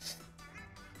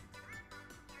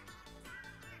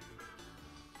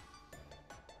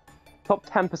 Top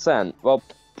 10%. Well,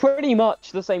 pretty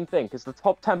much the same thing, because the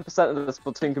top 10% of the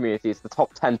Splatoon community is the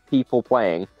top 10 people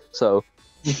playing. So.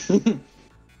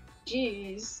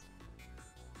 Jeez.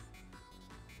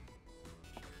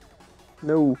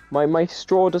 No, my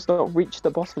straw does not reach the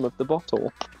bottom of the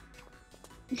bottle.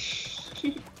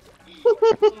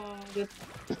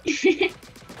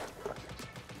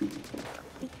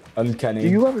 Uncanny. Do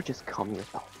you ever just come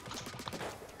yourself?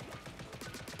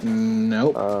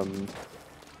 Nope.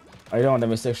 I don't want to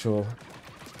be sexual.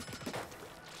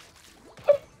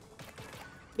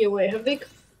 Yeah, wait, have they...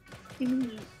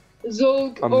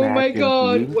 Zog, oh my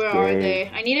god, where are they?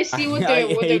 I need to see what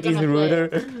they're gonna play.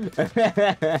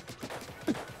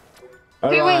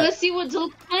 Okay, wait, let's see what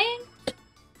Zog's playing.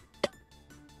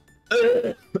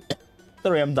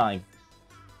 Sorry, I'm dying.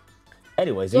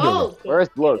 Anyways, Zog! Where's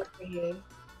Zog?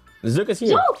 Zog is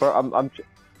here. Bro,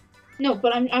 No,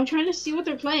 but I'm trying to see what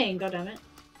they're playing, goddammit.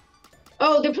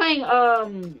 Oh, they're playing,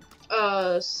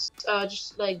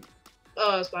 just like,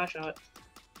 Splash Shot.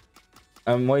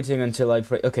 I'm waiting until I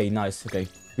play. Okay, nice. Okay,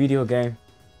 video game.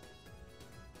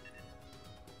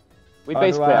 We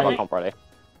basically have a comp ready.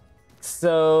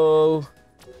 So,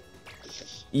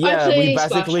 yeah, we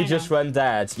basically Splash just run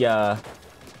that. Yeah.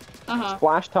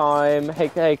 Splash time.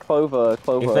 Hey, Clover. If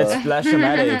that's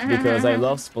Splash-O-Matic, because I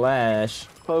love Splash.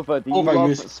 Clover, do you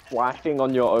love splashing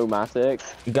on your O-Matic?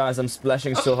 Guys, I'm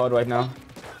splashing so hard right now.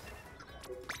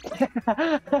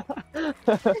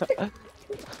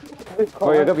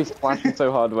 Oh, you're gonna be splashing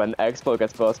so hard when Expo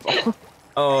gets first ball.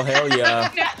 Oh, hell yeah.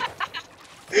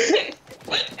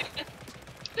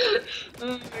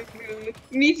 Oh my god.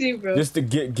 Me too, bro. Just the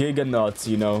giga nuts,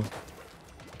 you know.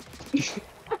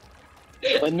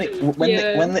 When they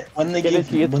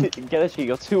Get it,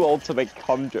 you're too old to make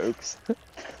cum jokes.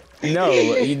 No,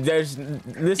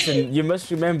 listen, you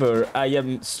must remember, I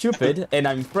am stupid and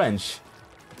I'm French.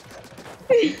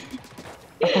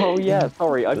 Oh yeah,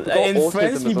 sorry. I forgot In autism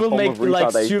France, is a people form make of like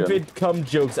retardation. stupid cum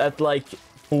jokes at like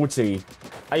 40.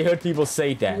 I heard people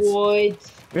say that. What?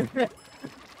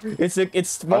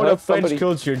 It's more of French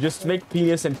culture. Just make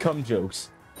penis and cum jokes.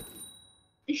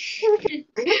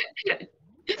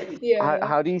 Yeah.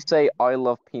 How do you say "I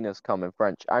love penis" cum in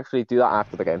French? Actually, do that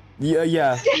after the game.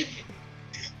 Yeah.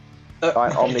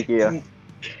 Alright, Omni Gear.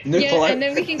 Yeah, and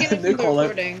then we can get into the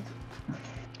recording.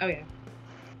 Oh yeah.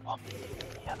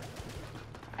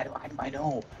 I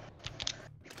know.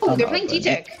 Oh, they're playing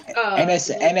T-Tech.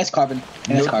 NS Carbon.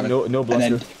 NS Carbon. No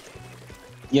bluster.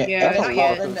 NS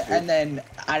Carbon, and then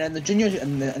the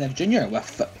junior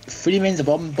with 3 mains of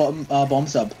bomb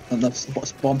sub and the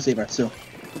bomb saber. So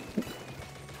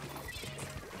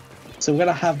we're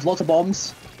gonna have lots of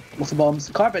bombs.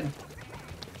 Carbon.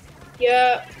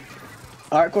 Yeah.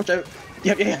 Alright, watch out.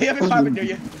 You have a carbon, do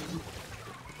you?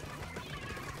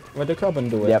 What the carbon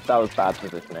do? Yep, that was bad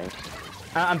positioning.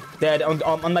 I'm dead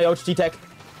on my ouch T-Tech.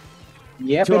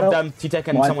 Yep. Two of them, T-Tech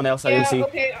and someone else I didn't see.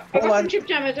 Okay, I got some chip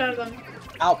damage on them.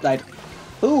 Out died.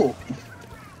 Ooh.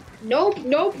 Nope.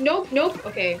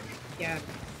 Okay, yeah.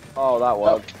 Oh, that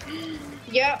worked.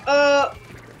 Yeah,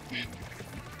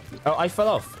 Oh, I fell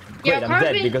off. Great, yeah, I'm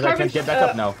dead because I can't get back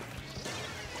up now.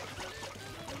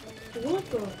 What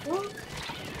the fuck?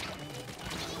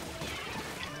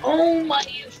 Oh my...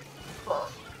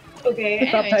 Okay,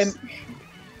 anyways. Time.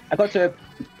 I got to...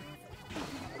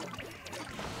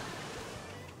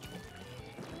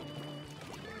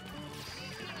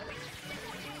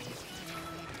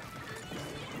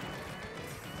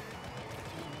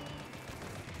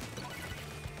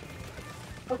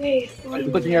 Okay.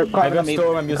 I got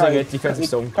Storm, I'm using a defensive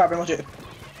Storm. Carbon, watch it.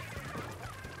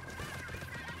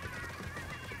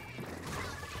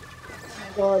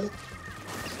 Oh my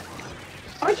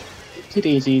god. Two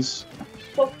daisies.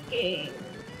 Fucking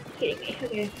kidding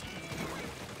me.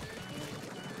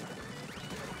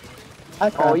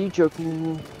 Okay. Oh, are you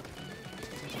joking?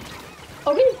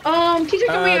 Okay, teacher,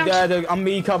 can we I'm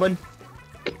me, Carbon.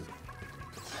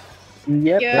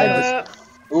 Yep. Yeah.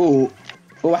 Ooh.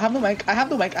 Oh, I have no mic. I have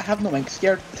no mic. I have no mic.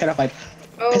 Scared, terrified.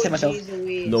 Oh, Pissing myself. jeez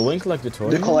Louise. The wink like the They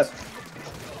call toilet. it.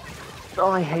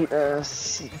 Oh, I hate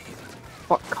this.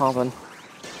 Fuck carbon.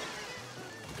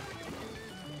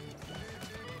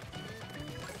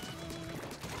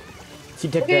 She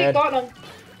take Okay, that. got him. Can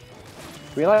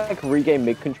we like regain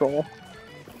mid control?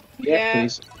 Yeah.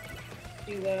 Please.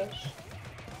 Do that.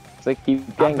 It's like keep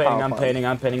I'm getting painting, I'm power painting,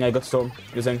 I'm painting. I got storm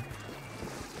using.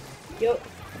 Yup.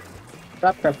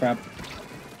 Crap, crap, crap.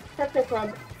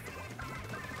 Crab.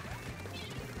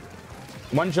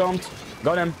 One jumped.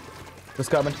 Got him. Just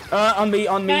coming. On me,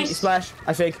 Nice. splash.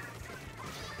 I think.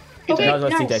 Okay, That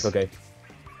was nice. C-Tech, okay.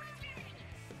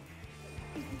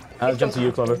 I'll jump to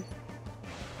you, Clover.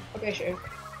 Okay, sure.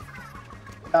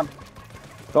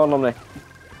 Go on, Lumley.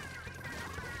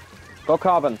 Go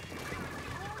carbon.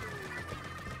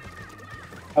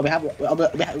 Oh, we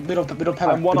don't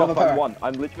power. I'm one we don't off, have I'm power. one.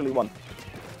 I'm literally one.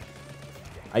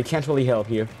 I can't really help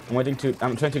here.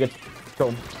 I'm trying to get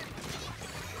Storm.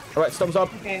 Alright, Storm's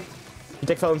up. Okay. He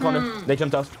takes fell in corner. They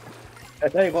jumped out.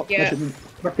 There you go. Yeah.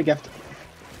 Birthday gift.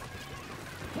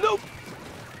 Nope.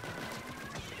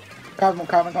 Carbon,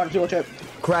 2 2.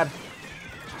 Crab.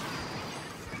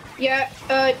 Yeah,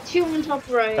 2 on top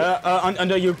right.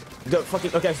 Under you. The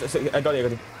fucking. Okay, I got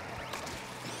it.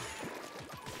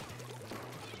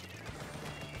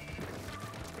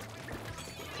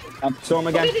 Storm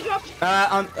again. Okay, they dropped.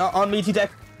 On me,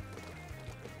 T-Tech.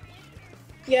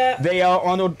 Yeah. They are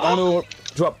on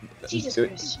drop. Jesus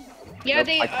Christ. Yeah, Nope,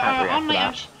 they I can't are react on to my that.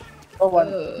 ash. Oh,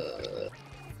 one.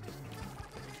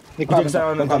 He takes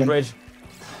down on bridge.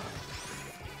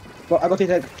 Well, I got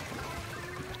T-Tech.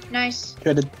 Nice.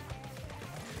 Shredded.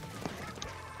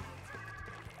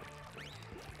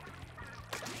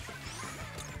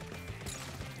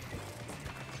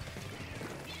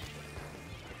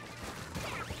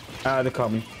 They're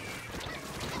coming.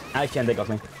 I can't, they got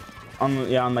me.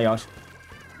 On my yacht.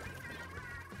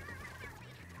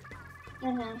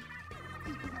 Uh-huh.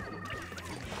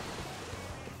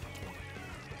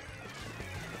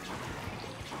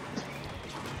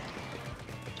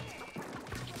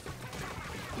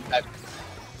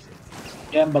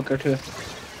 Yeah, I'm bunker too.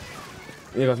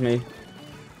 They got me.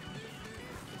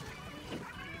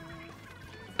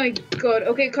 My god.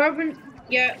 Okay, carbon.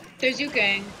 Yeah, there's you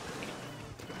gang.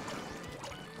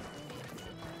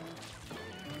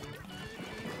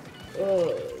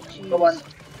 Oh, jeez. Go on.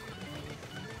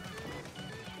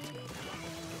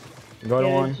 Got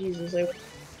Yeah, one. Jesus, I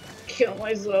kill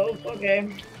myself. Okay.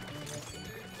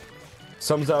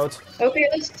 Sums out. Okay,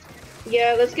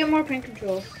 let's get more pain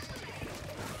control.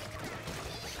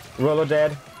 Roller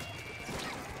dead.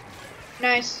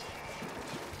 Nice.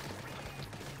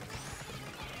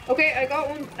 Okay, I got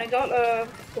one. I got a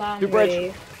flam Two bridge.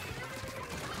 wave.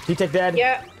 T-Tech dead.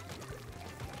 Yeah.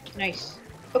 Nice.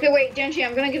 Okay, wait, Genji,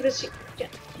 I'm gonna give this. Okay.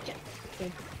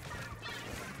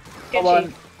 Come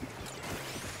on.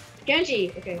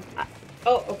 Genji. Okay.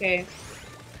 Oh, okay.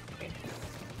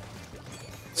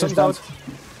 Sums out.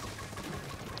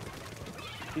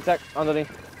 T-Tech,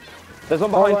 underneath. There's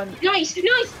one Oh, behind. one. Nice.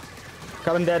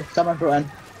 Carbon dead. Someone put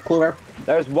in. Clover.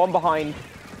 There's one behind.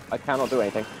 I cannot do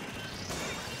anything.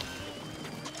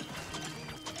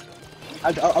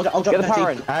 I'll drop Get the the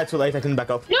power T. in. Too late. I couldn't back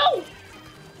up. No.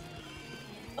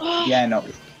 Oh, Yeah, no.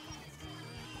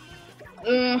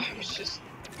 it's just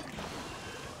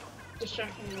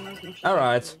distracting me as much. All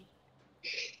right.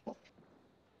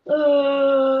 We've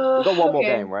got one more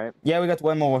okay. game, right? Yeah, we got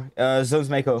one more. Zones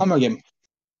Mako. One more game.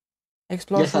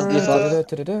 Explorer. Yes, yes,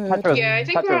 Petros, Yeah, I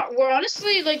think Petros. we're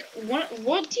honestly like,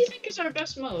 what do you think is our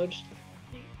best mode?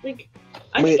 Like,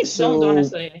 I Wait, think it's zones, so-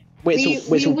 honestly. Wait,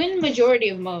 we so win majority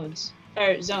of modes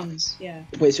or zones. Yeah.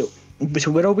 wait, so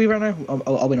where are we right now?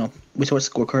 I'll win on. Wait, so what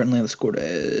score currently? The score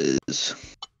is.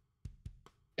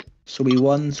 So we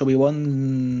won.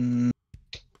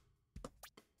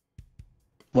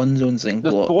 One zone's in The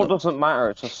score Inkblot. doesn't matter.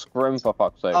 It's a scrim for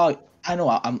fuck's sake. Oh, I know.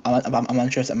 I'm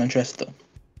interested. I'm interested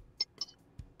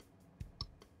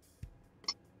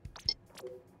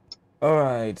though.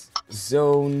 Alright.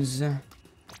 Zones.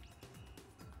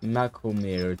 Mako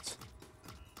mirrored.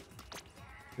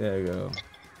 There you go.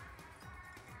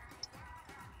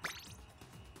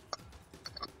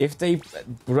 If they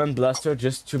run Blaster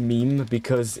just to meme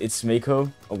because it's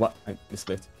Mako, or what? I missed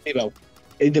it. They will.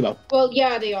 They will. Well,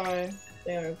 yeah, they are.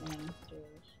 They are going to.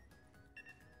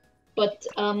 But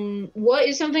what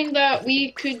is something that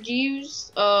we could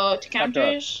use to counter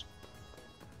it?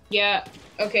 Yeah.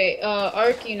 Okay.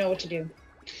 Ark, you know what to do.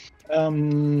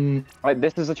 Right,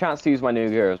 this is a chance to use my new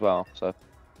gear as well. So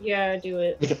Yeah, do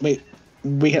it. Wait.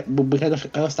 We had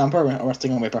a stamper or a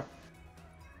stinging wiper.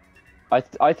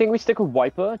 I think we stick with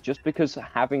Wiper just because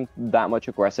having that much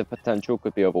aggressive potential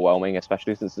could be overwhelming,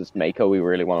 especially since it's Mako. We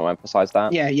really want to emphasize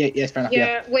that. Yeah, yes, fair enough.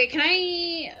 Yeah. Wait,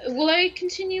 will I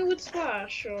continue with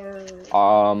Splash or?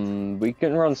 We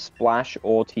can run Splash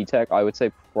or T-Tech. I would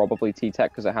say probably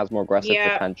T-Tech because it has more aggressive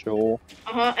potential.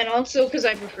 And also because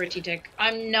I prefer T-Tech.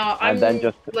 I'm then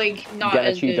just like not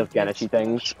as Genichi good does Genichi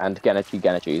things, and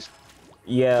Genichis.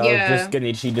 Yeah, just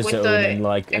Genichi the zone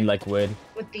and like win.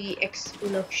 With the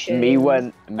explosion.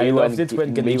 I loved it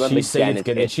when Genichi said it's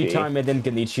Genichi time and then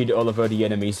Genichi all over the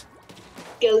enemies.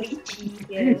 Genichi,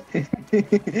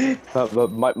 yeah.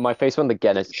 but my face when the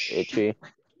Gen is itchy.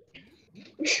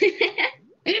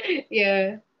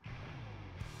 Yeah.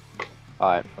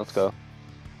 Alright, let's go.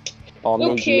 On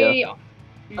okay.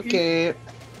 Okay.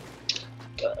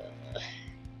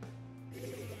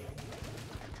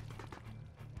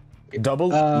 Double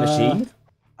machine?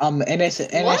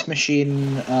 NS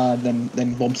machine,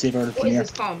 then bomb saver. What is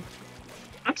this comp?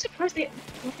 I'm surprised they're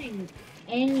playing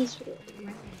any sort of.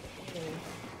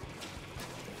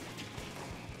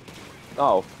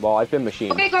 Oh, well, I've been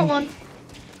machine. Okay, got one.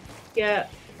 Yeah.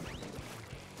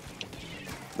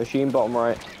 Machine bottom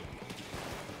right.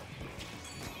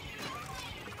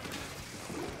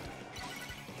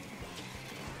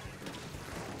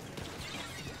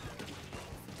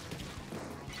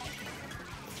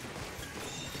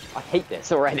 I hate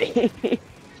this already.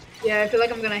 Yeah, I feel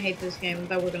like I'm gonna hate this game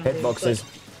that we're gonna lose. Hitboxes.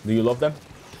 Do you love them?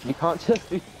 You can't just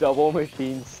do double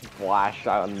machine splash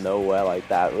out of nowhere like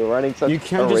that. We're running such You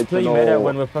can't just play meta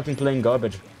when we're fucking playing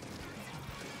garbage.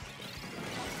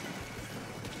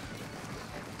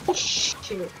 Oh,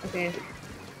 shoot. Okay.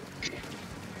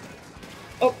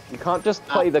 Oh. You can't just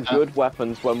play the good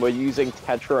weapons when we're using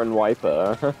Tetra and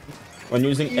Wiper. When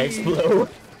using Explode.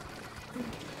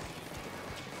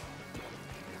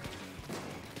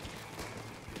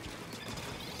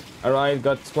 Alright,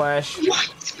 got splash.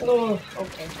 What? Oh,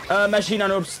 okay. Machine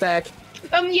on orb stack.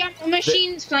 Yeah,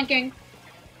 machine's flanking.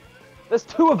 There's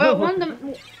two of them.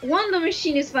 One of the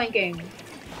machine is flanking.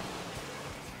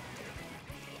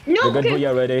 No, They're good, okay.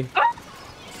 Booyah ready. Oh.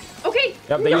 Okay.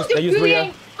 Yep, they use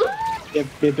Booyah. Yeah,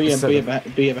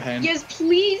 Booyah behind. Yes,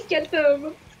 please get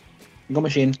them. Go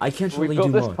machine. I can't really We've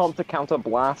do got this much. comp to counter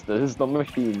blasters, not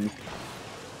machines.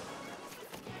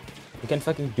 You can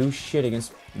fucking do shit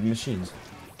against machines.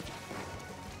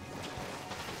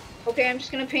 Okay, I'm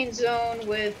just gonna paint zone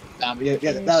with That's my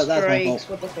fault.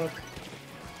 What the fuck?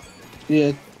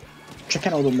 Yeah, check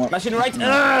out a little more. Machine right!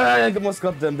 I almost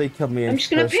got them, they killed me. I'm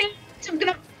just gonna paint! I'm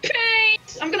gonna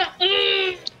paint! I'm gonna.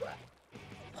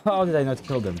 How did I not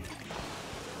kill them?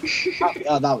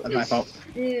 Oh, that was my fault.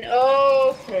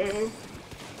 No.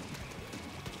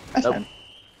 That's fine.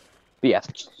 Yes.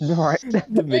 Alright.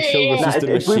 The Mitchell versus the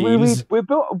machines. We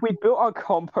built our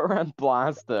comp around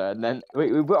Blaster, and then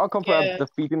we built our comp around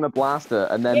defeating the Blaster,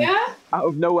 and then out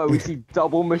of nowhere we see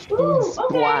double machine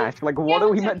splash. Like, what are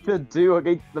we meant to do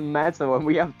against the meta when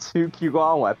we have two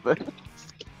QR weapons?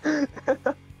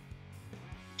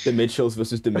 The Mitchells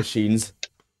versus the machines.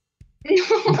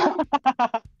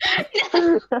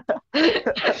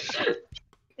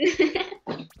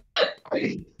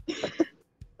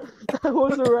 I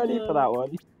wasn't ready for that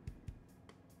one.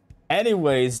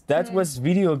 Anyways, that was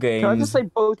video games. Can I just say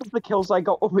both of the kills I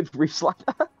got were with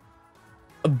Reslacker?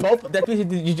 Both? That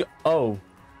means you oh.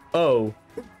 Oh.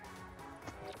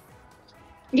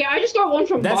 Yeah, I just got one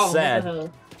from That's Bob. sad. What the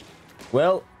hell?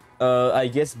 Well, I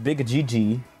guess big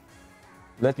GG.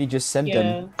 Let me just send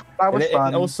them. That was fun.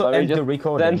 And also end the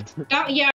recording. Yeah.